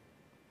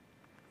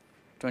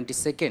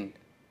 22nd.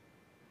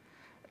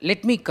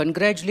 Let me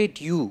congratulate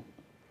you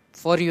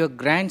for your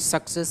grand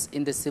success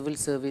in the civil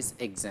service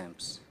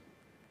exams.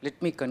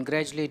 Let me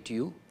congratulate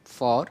you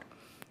for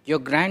your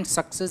grand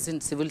success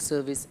in civil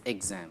service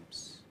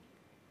exams.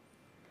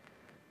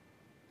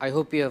 I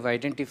hope you have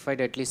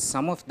identified at least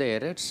some of the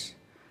errors.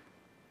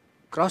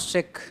 Cross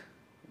check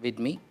with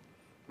me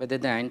whether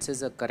the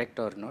answers are correct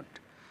or not.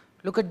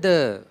 Look at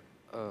the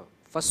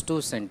first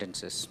two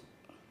sentences.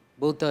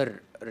 Both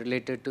are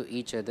related to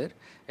each other,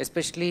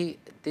 especially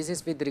this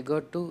is with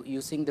regard to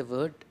using the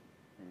word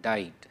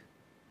died.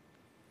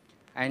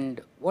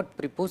 And what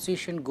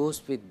preposition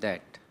goes with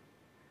that?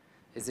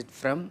 Is it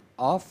from,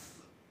 of,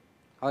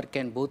 or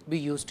can both be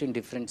used in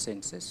different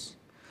senses?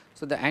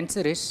 So the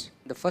answer is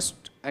the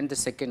first and the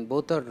second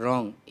both are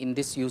wrong in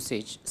this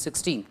usage.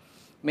 16.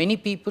 Many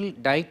people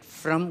died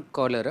from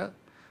cholera.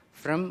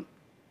 From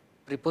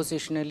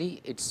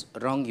prepositionally it's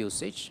wrong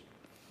usage.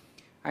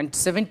 And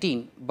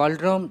 17.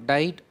 Balram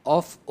died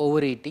of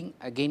overeating.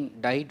 Again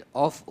died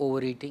of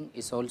overeating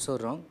is also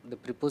wrong. The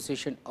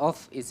preposition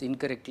of is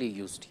incorrectly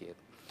used here.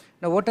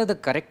 Now what are the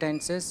correct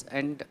answers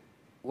and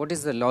what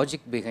is the logic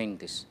behind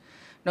this?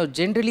 Now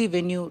generally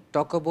when you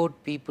talk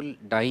about people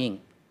dying,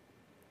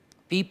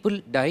 people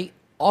die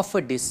of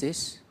a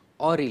disease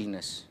or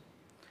illness.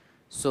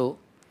 So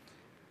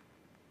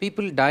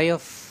people die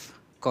of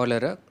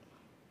cholera,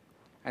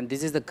 and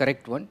this is the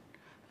correct one.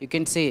 You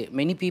can say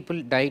many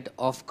people died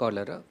of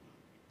cholera.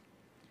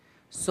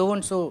 So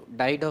and so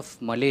died of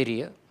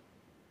malaria.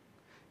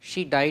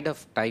 She died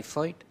of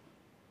typhoid.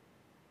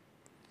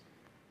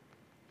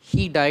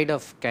 He died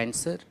of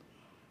cancer.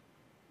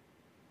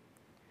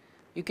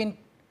 You can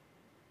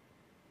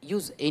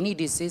use any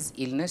disease,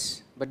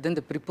 illness, but then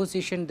the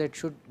preposition that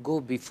should go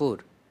before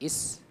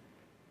is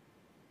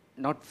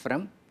not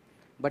from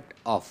but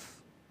of.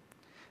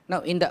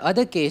 Now in the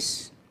other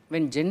case,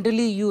 when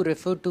generally you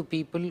refer to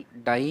people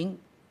dying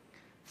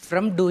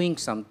from doing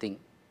something,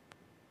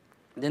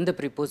 then the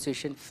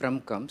preposition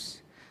from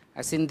comes.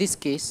 As in this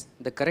case,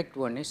 the correct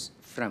one is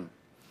from.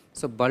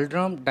 So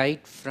Balram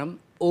died from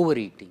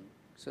overeating.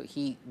 So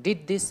he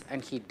did this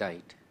and he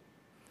died.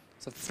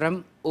 So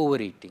from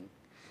overeating.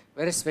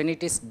 Whereas when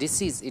it is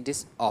disease, it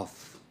is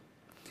of.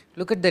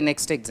 Look at the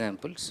next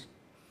examples.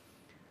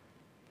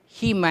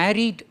 He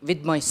married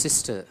with my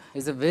sister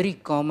is a very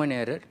common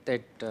error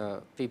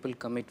that people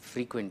commit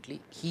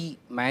frequently. He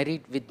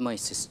married with my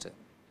sister.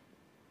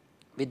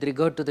 With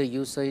regard to the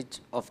usage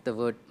of the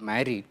word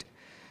married,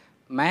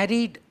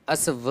 married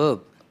as a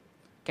verb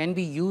can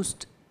be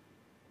used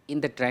in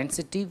the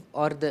transitive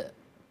or the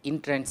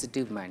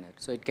intransitive manner.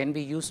 So it can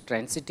be used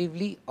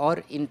transitively or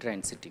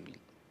intransitively.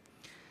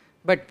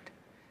 But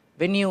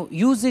when you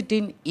use it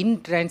in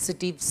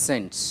intransitive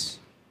sense,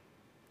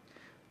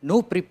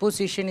 no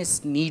preposition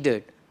is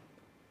needed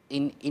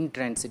in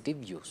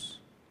intransitive use.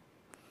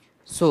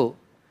 So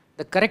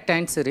the correct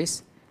answer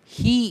is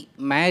he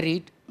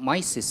married my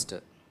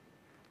sister.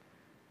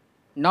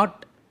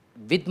 Not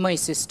with my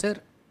sister,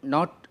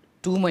 not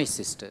to my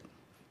sister.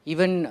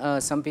 Even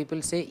some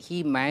people say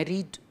he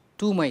married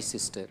to my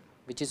sister,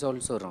 which is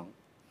also wrong.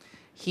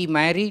 He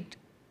married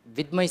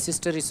with my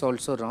sister is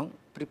also wrong.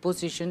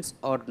 Prepositions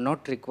are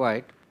not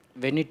required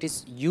when it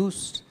is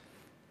used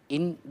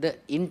in the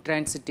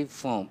intransitive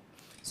form.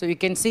 So you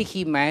can say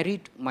he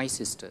married my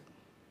sister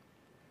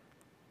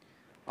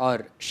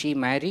or she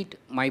married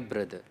my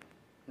brother,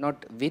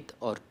 not with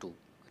or to.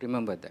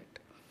 Remember that.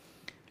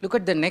 Look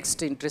at the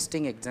next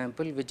interesting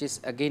example, which is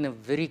again a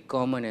very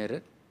common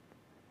error.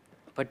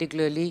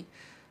 Particularly,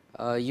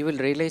 you will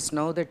realize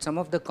now that some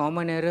of the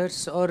common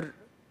errors are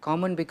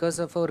common because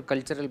of our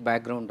cultural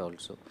background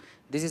also.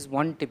 This is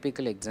one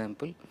typical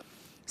example,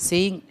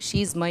 saying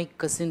she is my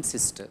cousin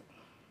sister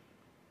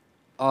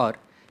or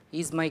he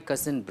is my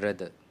cousin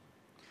brother.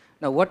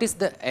 Now what is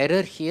the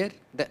error here?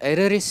 The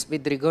error is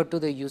with regard to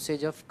the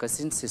usage of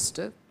cousin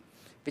sister,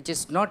 which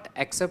is not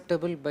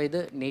acceptable by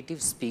the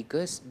native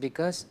speakers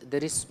because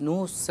there is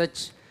no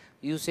such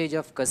usage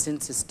of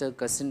cousin sister,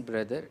 cousin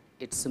brother,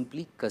 it's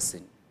simply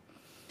cousin.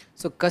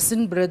 So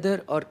cousin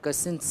brother or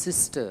cousin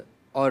sister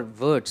are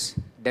words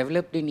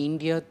developed in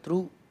India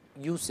through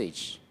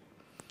usage.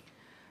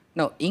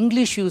 Now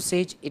English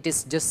usage, it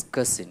is just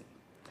cousin.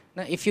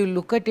 Now if you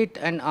look at it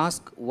and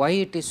ask why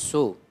it is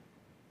so,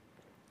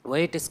 why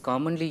it is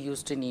commonly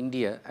used in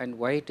India and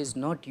why it is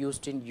not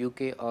used in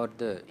UK or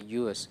the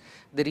US,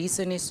 the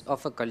reason is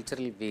of a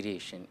cultural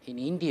variation. In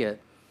India,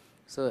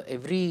 so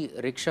every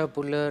rickshaw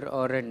puller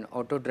or an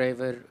auto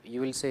driver,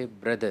 you will say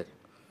brother,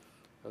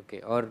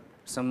 okay, or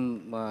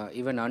some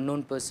even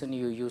unknown person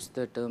you use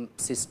the term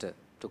sister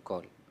to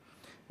call.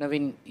 Now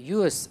in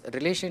US,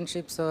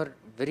 relationships are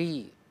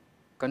very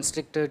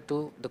constricted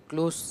to the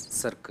close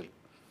circle.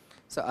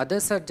 So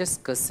others are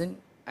just cousin,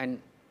 and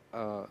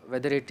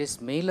whether it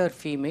is male or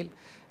female,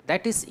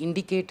 that is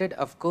indicated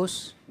of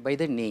course by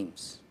the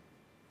names.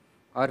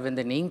 or when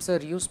the names are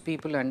used,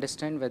 people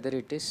understand whether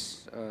it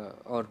is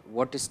or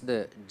what is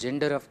the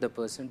gender of the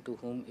person to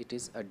whom it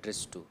is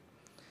addressed to.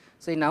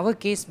 So, in our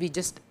case we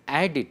just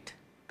add it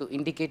to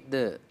indicate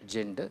the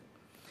gender,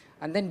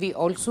 and then we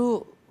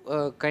also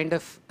kind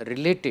of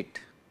relate it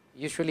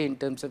usually in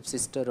terms of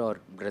sister or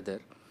brother,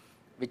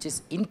 which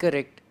is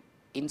incorrect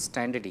in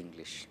standard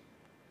English.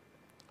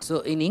 So,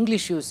 in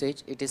English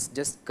usage it is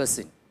just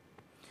cousin.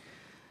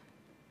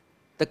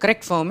 The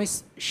correct form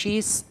is she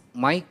is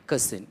my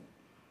cousin,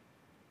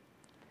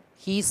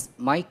 he is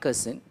my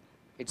cousin.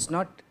 It is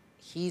not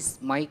he is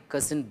my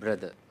cousin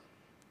brother,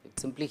 it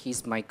is simply he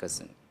is my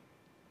cousin.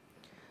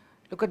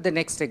 Look at the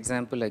next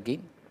example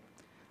again.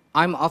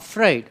 I am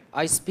afraid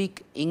I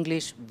speak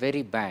English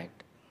very bad.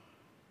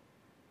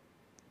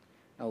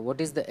 Now,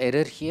 what is the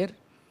error here?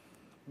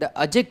 The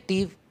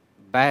adjective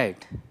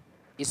bad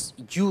is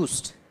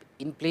used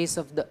in place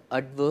of the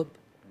adverb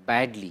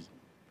badly.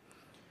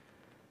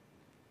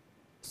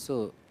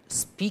 So,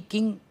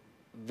 speaking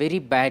very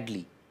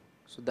badly.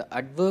 So, the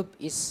adverb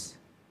is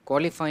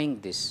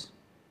qualifying this,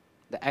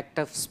 the act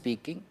of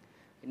speaking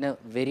in a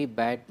very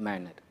bad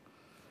manner.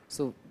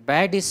 So,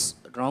 bad is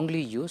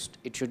wrongly used,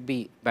 it should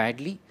be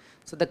badly.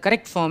 So, the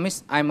correct form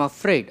is I am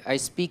afraid I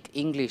speak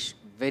English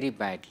very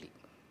badly.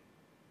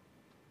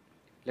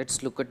 Let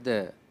us look at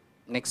the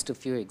next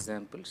few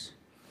examples.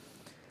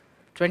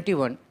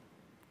 21.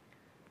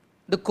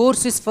 The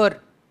course is for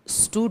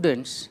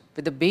students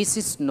with the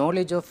basis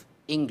knowledge of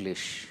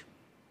English.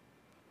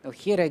 Now,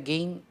 here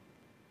again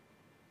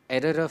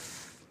error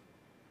of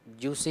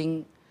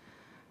using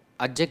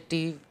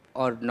adjective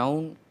or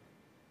noun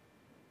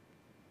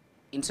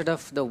instead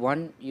of the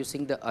one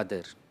using the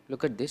other.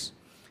 Look at this.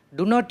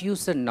 Do not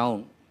use a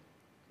noun,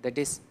 that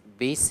is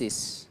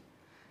basis,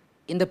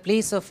 in the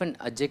place of an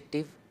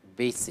adjective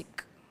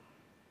basic.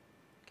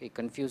 Okay,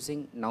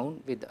 confusing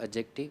noun with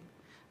adjective,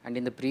 and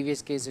in the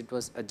previous case it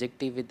was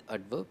adjective with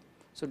adverb.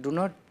 So, do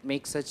not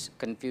make such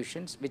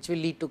confusions which will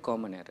lead to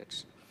common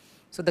errors.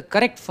 So, the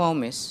correct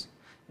form is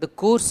the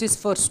course is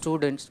for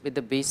students with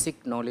the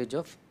basic knowledge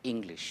of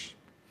English.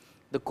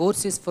 The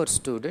course is for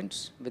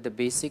students with the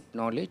basic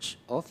knowledge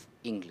of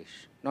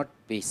English, not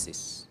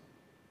basis.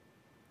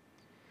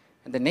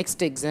 And the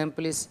next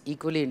example is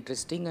equally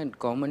interesting and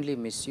commonly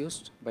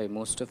misused by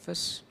most of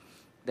us,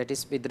 that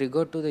is with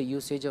regard to the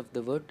usage of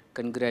the word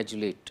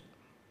congratulate.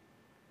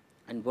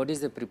 And what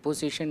is the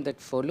preposition that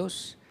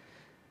follows?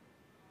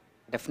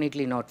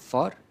 Definitely not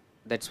for,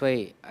 that is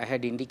why I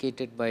had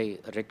indicated by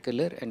red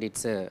color, and it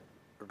is a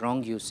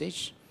wrong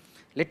usage.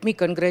 Let me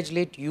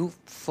congratulate you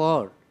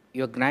for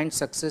your grand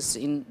success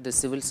in the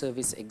civil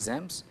service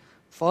exams.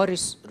 For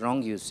is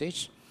wrong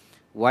usage.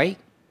 Why?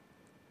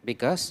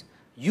 Because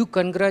you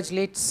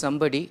congratulate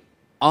somebody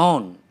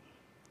on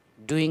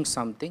doing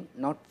something,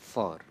 not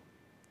for.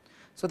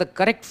 So, the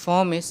correct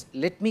form is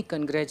let me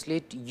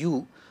congratulate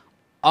you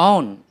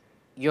on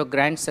your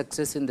grand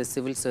success in the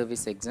civil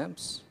service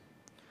exams,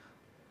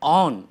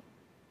 on,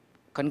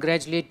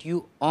 congratulate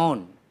you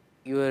on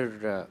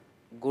your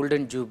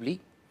golden jubilee,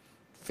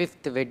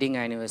 5th wedding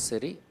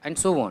anniversary, and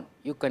so on.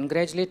 You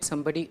congratulate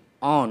somebody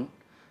on,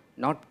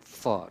 not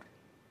for.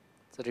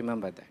 So,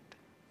 remember that.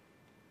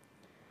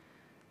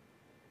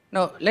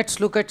 Now, let us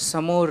look at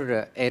some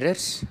more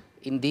errors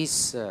in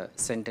these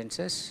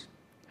sentences,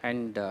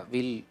 and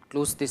we will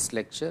close this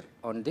lecture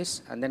on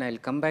this, and then I will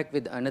come back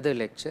with another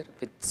lecture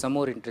with some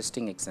more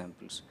interesting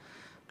examples.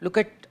 Look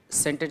at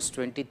sentence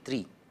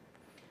 23.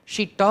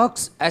 She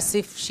talks as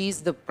if she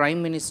is the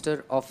Prime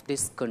Minister of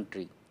this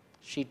country.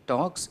 She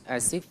talks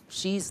as if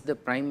she is the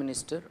Prime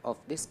Minister of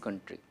this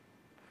country.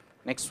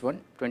 Next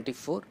one,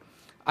 24.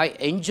 I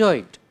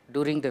enjoyed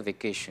during the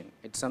vacation.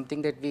 It is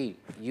something that we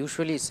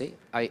usually say,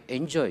 I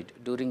enjoyed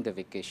during the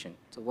vacation.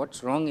 So, what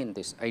is wrong in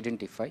this?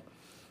 Identify.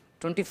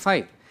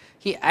 25.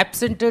 He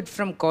absented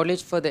from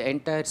college for the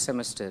entire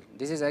semester.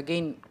 This is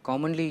again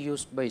commonly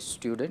used by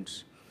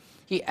students.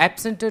 He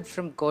absented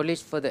from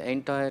college for the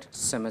entire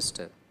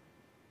semester.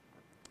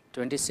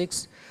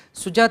 26.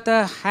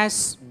 Sujata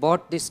has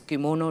bought this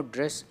kimono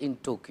dress in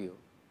Tokyo.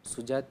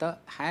 Sujata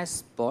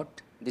has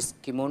bought this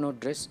kimono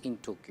dress in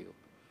Tokyo.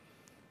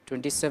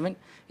 27.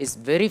 Is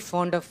very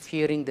fond of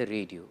hearing the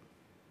radio.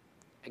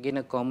 Again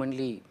a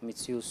commonly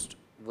misused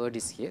word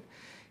is here.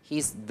 He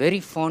is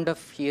very fond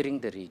of hearing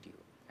the radio.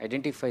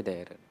 Identify the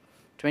error.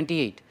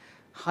 28.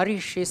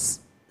 Harish is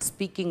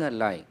speaking a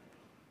lie.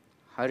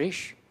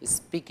 Harish is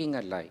speaking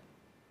a lie.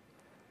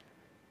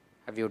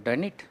 Have you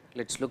done it?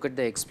 Let us look at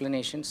the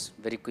explanations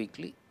very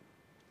quickly.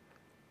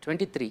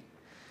 23.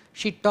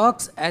 She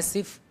talks as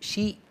if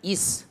she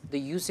is. The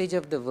usage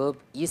of the verb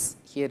is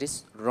here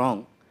is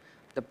wrong.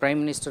 The Prime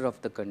Minister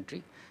of the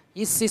country.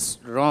 Is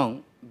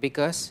wrong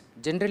because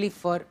generally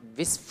for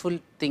wishful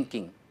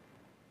thinking.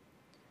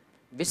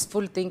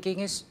 Wishful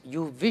thinking is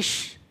you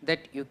wish that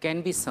you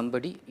can be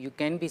somebody, you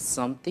can be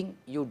something,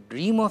 you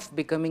dream of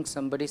becoming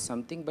somebody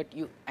something, but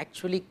you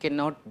actually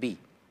cannot be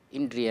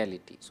in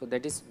reality. So,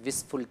 that is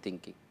wishful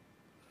thinking.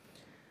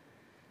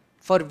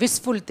 For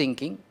wishful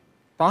thinking,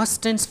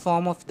 past tense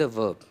form of the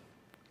verb,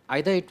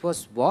 either it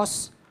was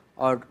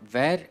or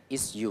where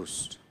is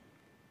used.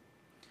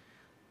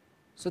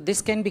 So,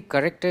 this can be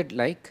corrected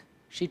like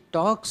she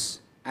talks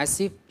as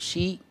if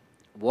she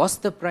was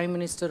the Prime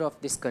Minister of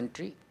this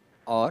country,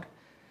 or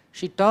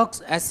she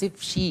talks as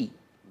if she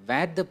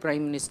were the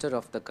Prime Minister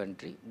of the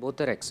country.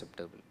 Both are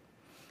acceptable.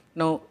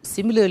 Now,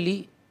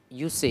 similarly,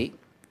 you say,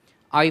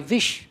 I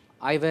wish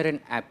I were an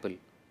apple.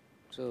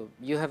 So,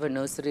 you have a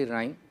nursery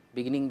rhyme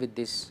beginning with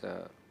this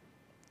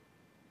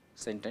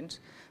sentence.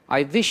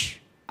 I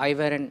wish I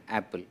were an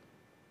apple.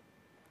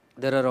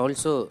 There are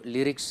also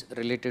lyrics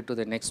related to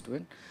the next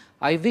one.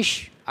 I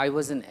wish I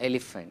was an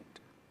elephant.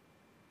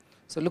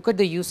 So, look at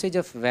the usage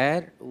of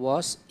were,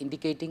 was,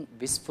 indicating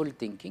wishful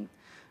thinking,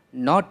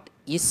 not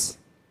is,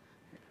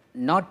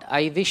 not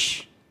I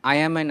wish I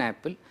am an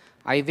apple,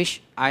 I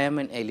wish I am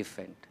an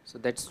elephant. So,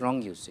 that is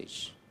wrong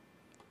usage.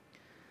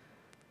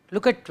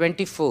 Look at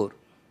 24.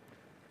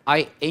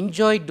 I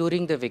enjoyed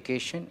during the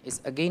vacation is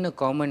again a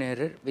common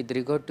error with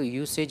regard to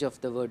usage of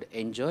the word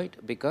enjoyed,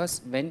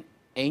 because when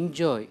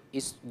enjoy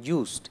is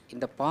used in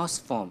the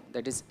past form,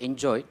 that is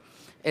enjoyed,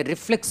 a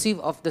reflexive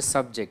of the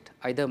subject,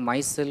 either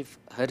myself,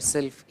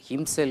 herself,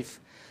 himself,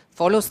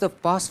 follows the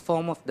past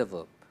form of the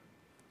verb.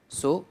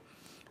 So,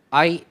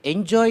 I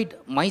enjoyed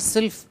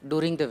myself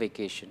during the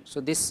vacation. So,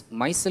 this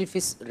myself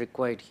is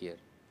required here.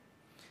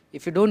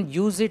 If you do not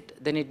use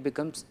it, then it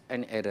becomes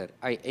an error.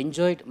 I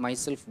enjoyed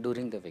myself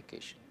during the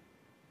vacation.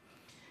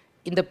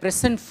 In the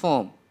present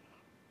form,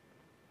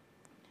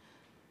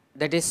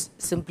 that is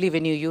simply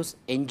when you use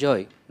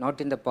enjoy,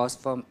 not in the past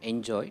form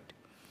enjoyed,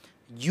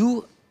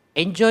 you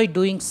enjoy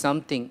doing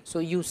something. So,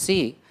 you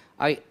say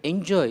I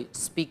enjoy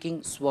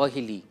speaking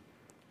Swahili,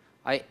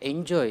 I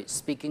enjoy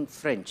speaking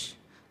French,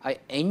 I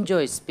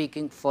enjoy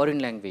speaking foreign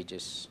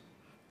languages.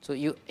 So,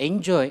 you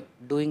enjoy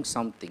doing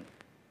something.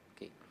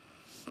 Okay.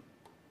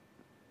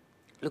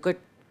 Look at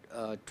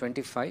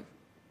 25,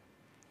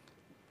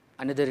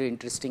 another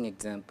interesting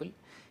example.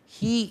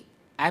 He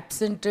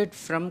absented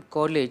from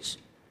college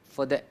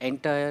for the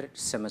entire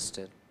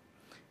semester.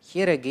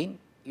 Here again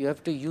you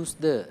have to use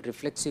the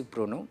reflexive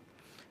pronoun.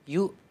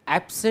 You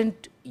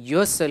absent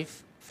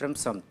yourself from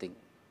something.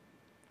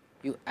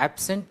 You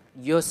absent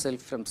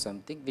yourself from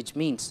something, which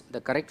means the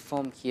correct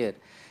form here,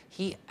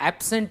 he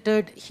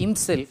absented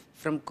himself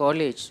from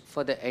college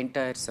for the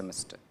entire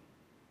semester.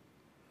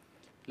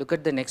 Look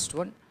at the next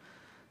one.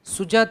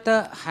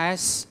 Sujata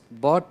has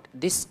bought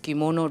this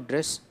kimono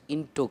dress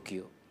in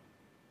Tokyo.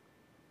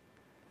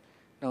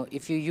 Now,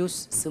 if you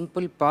use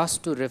simple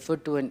past to refer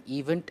to an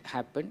event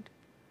happened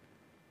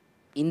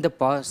in the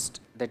past,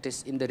 that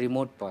is in the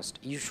remote past,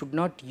 you should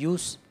not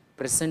use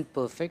present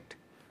perfect,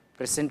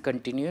 present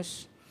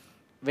continuous.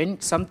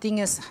 When something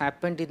has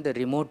happened in the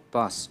remote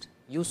past,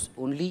 use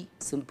only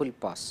simple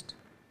past.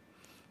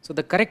 So,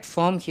 the correct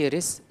form here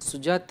is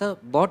Sujata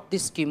bought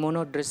this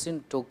kimono dress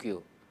in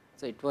Tokyo.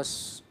 So, it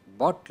was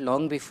bought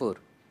long before,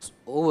 it is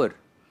over.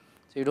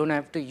 So, you do not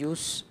have to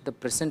use the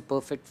present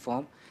perfect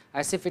form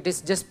as if it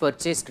is just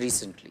purchased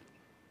recently.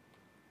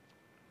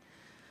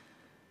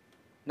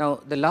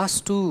 Now, the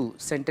last two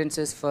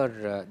sentences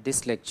for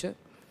this lecture.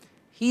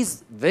 He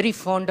is very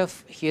fond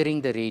of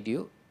hearing the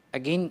radio.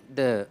 Again,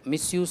 the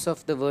misuse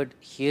of the word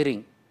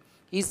hearing.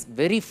 He is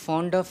very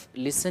fond of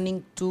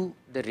listening to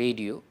the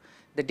radio.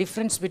 The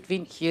difference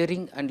between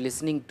hearing and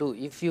listening to,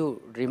 if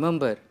you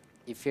remember,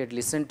 if you had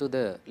listened to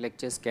the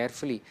lectures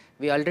carefully,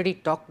 we already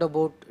talked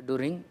about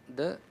during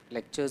the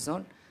lectures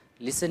on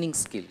listening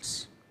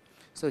skills.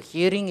 So,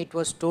 hearing, it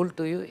was told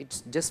to you, it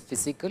is just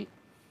physical,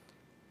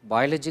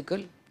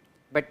 biological,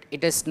 but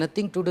it has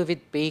nothing to do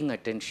with paying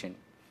attention.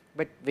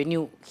 But when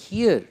you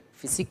hear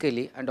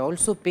physically and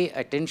also pay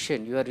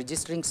attention, you are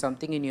registering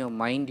something in your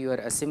mind, you are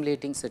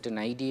assimilating certain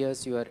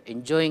ideas, you are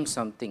enjoying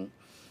something.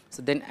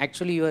 So, then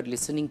actually you are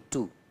listening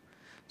to.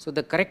 So,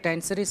 the correct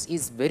answer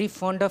is very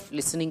fond of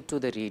listening to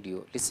the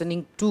radio.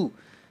 Listening to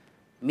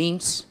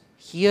means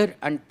hear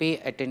and pay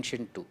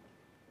attention to.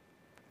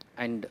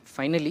 And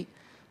finally,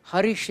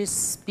 Harish is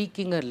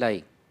speaking a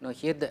lie. Now,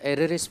 here the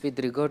error is with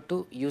regard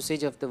to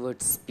usage of the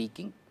word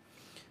speaking.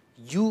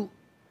 You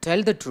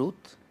tell the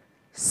truth,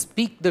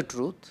 speak the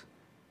truth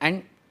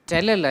and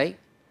tell a lie,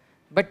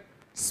 but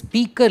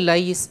speak a lie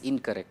is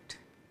incorrect.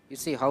 You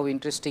see how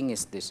interesting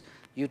is this.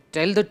 You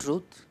tell the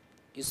truth,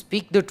 you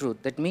speak the truth.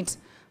 That means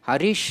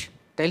Harish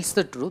tells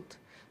the truth,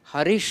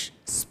 Harish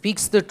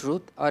speaks the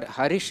truth, or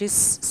Harish is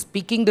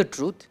speaking the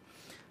truth.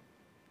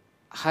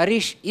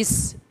 Harish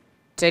is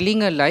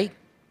telling a lie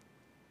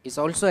is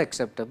also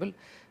acceptable,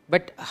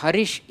 but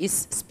Harish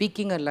is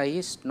speaking a lie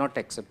is not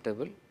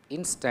acceptable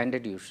in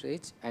standard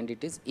usage and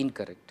it is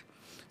incorrect.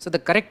 So, the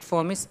correct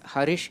form is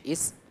Harish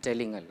is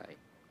telling a lie.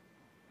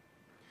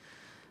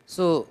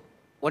 So,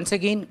 once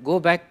again go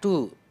back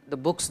to the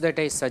books that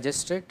I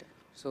suggested.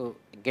 So,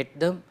 get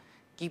them,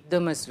 keep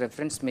them as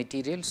reference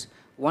materials.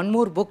 One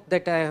more book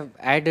that I have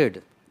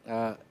added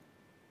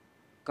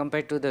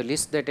compared to the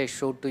list that I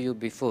showed to you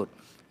before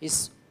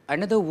is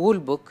another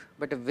old book,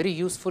 but a very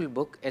useful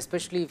book,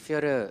 especially if you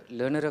are a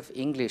learner of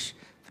English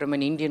from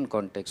an Indian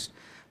context.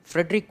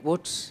 Frederick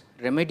Wood's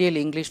Remedial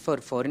English for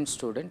Foreign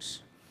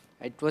Students.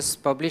 It was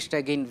published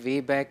again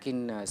way back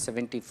in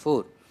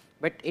 74,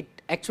 but it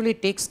actually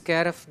takes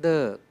care of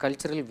the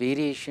cultural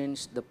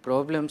variations, the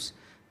problems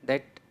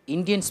that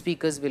Indian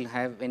speakers will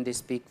have when they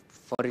speak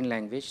foreign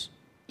language,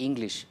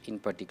 English in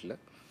particular.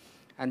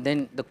 And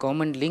then the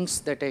common links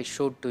that I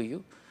showed to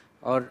you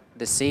or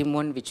the same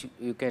one which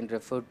you can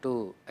refer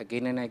to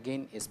again and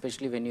again,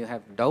 especially when you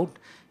have doubt.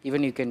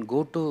 Even you can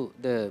go to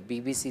the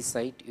BBC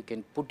site, you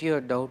can put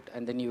your doubt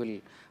and then you will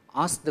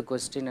ask the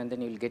question and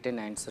then you will get an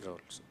answer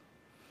also.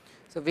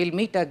 So, we will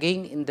meet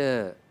again in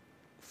the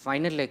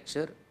final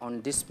lecture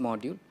on this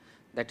module,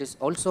 that is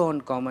also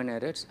on common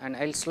errors, and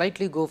I will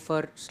slightly go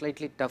for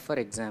slightly tougher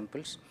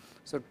examples.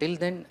 So, till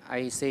then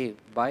I say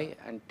bye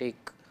and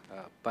take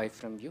bye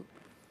from you.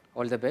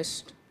 All the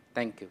best.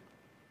 Thank you.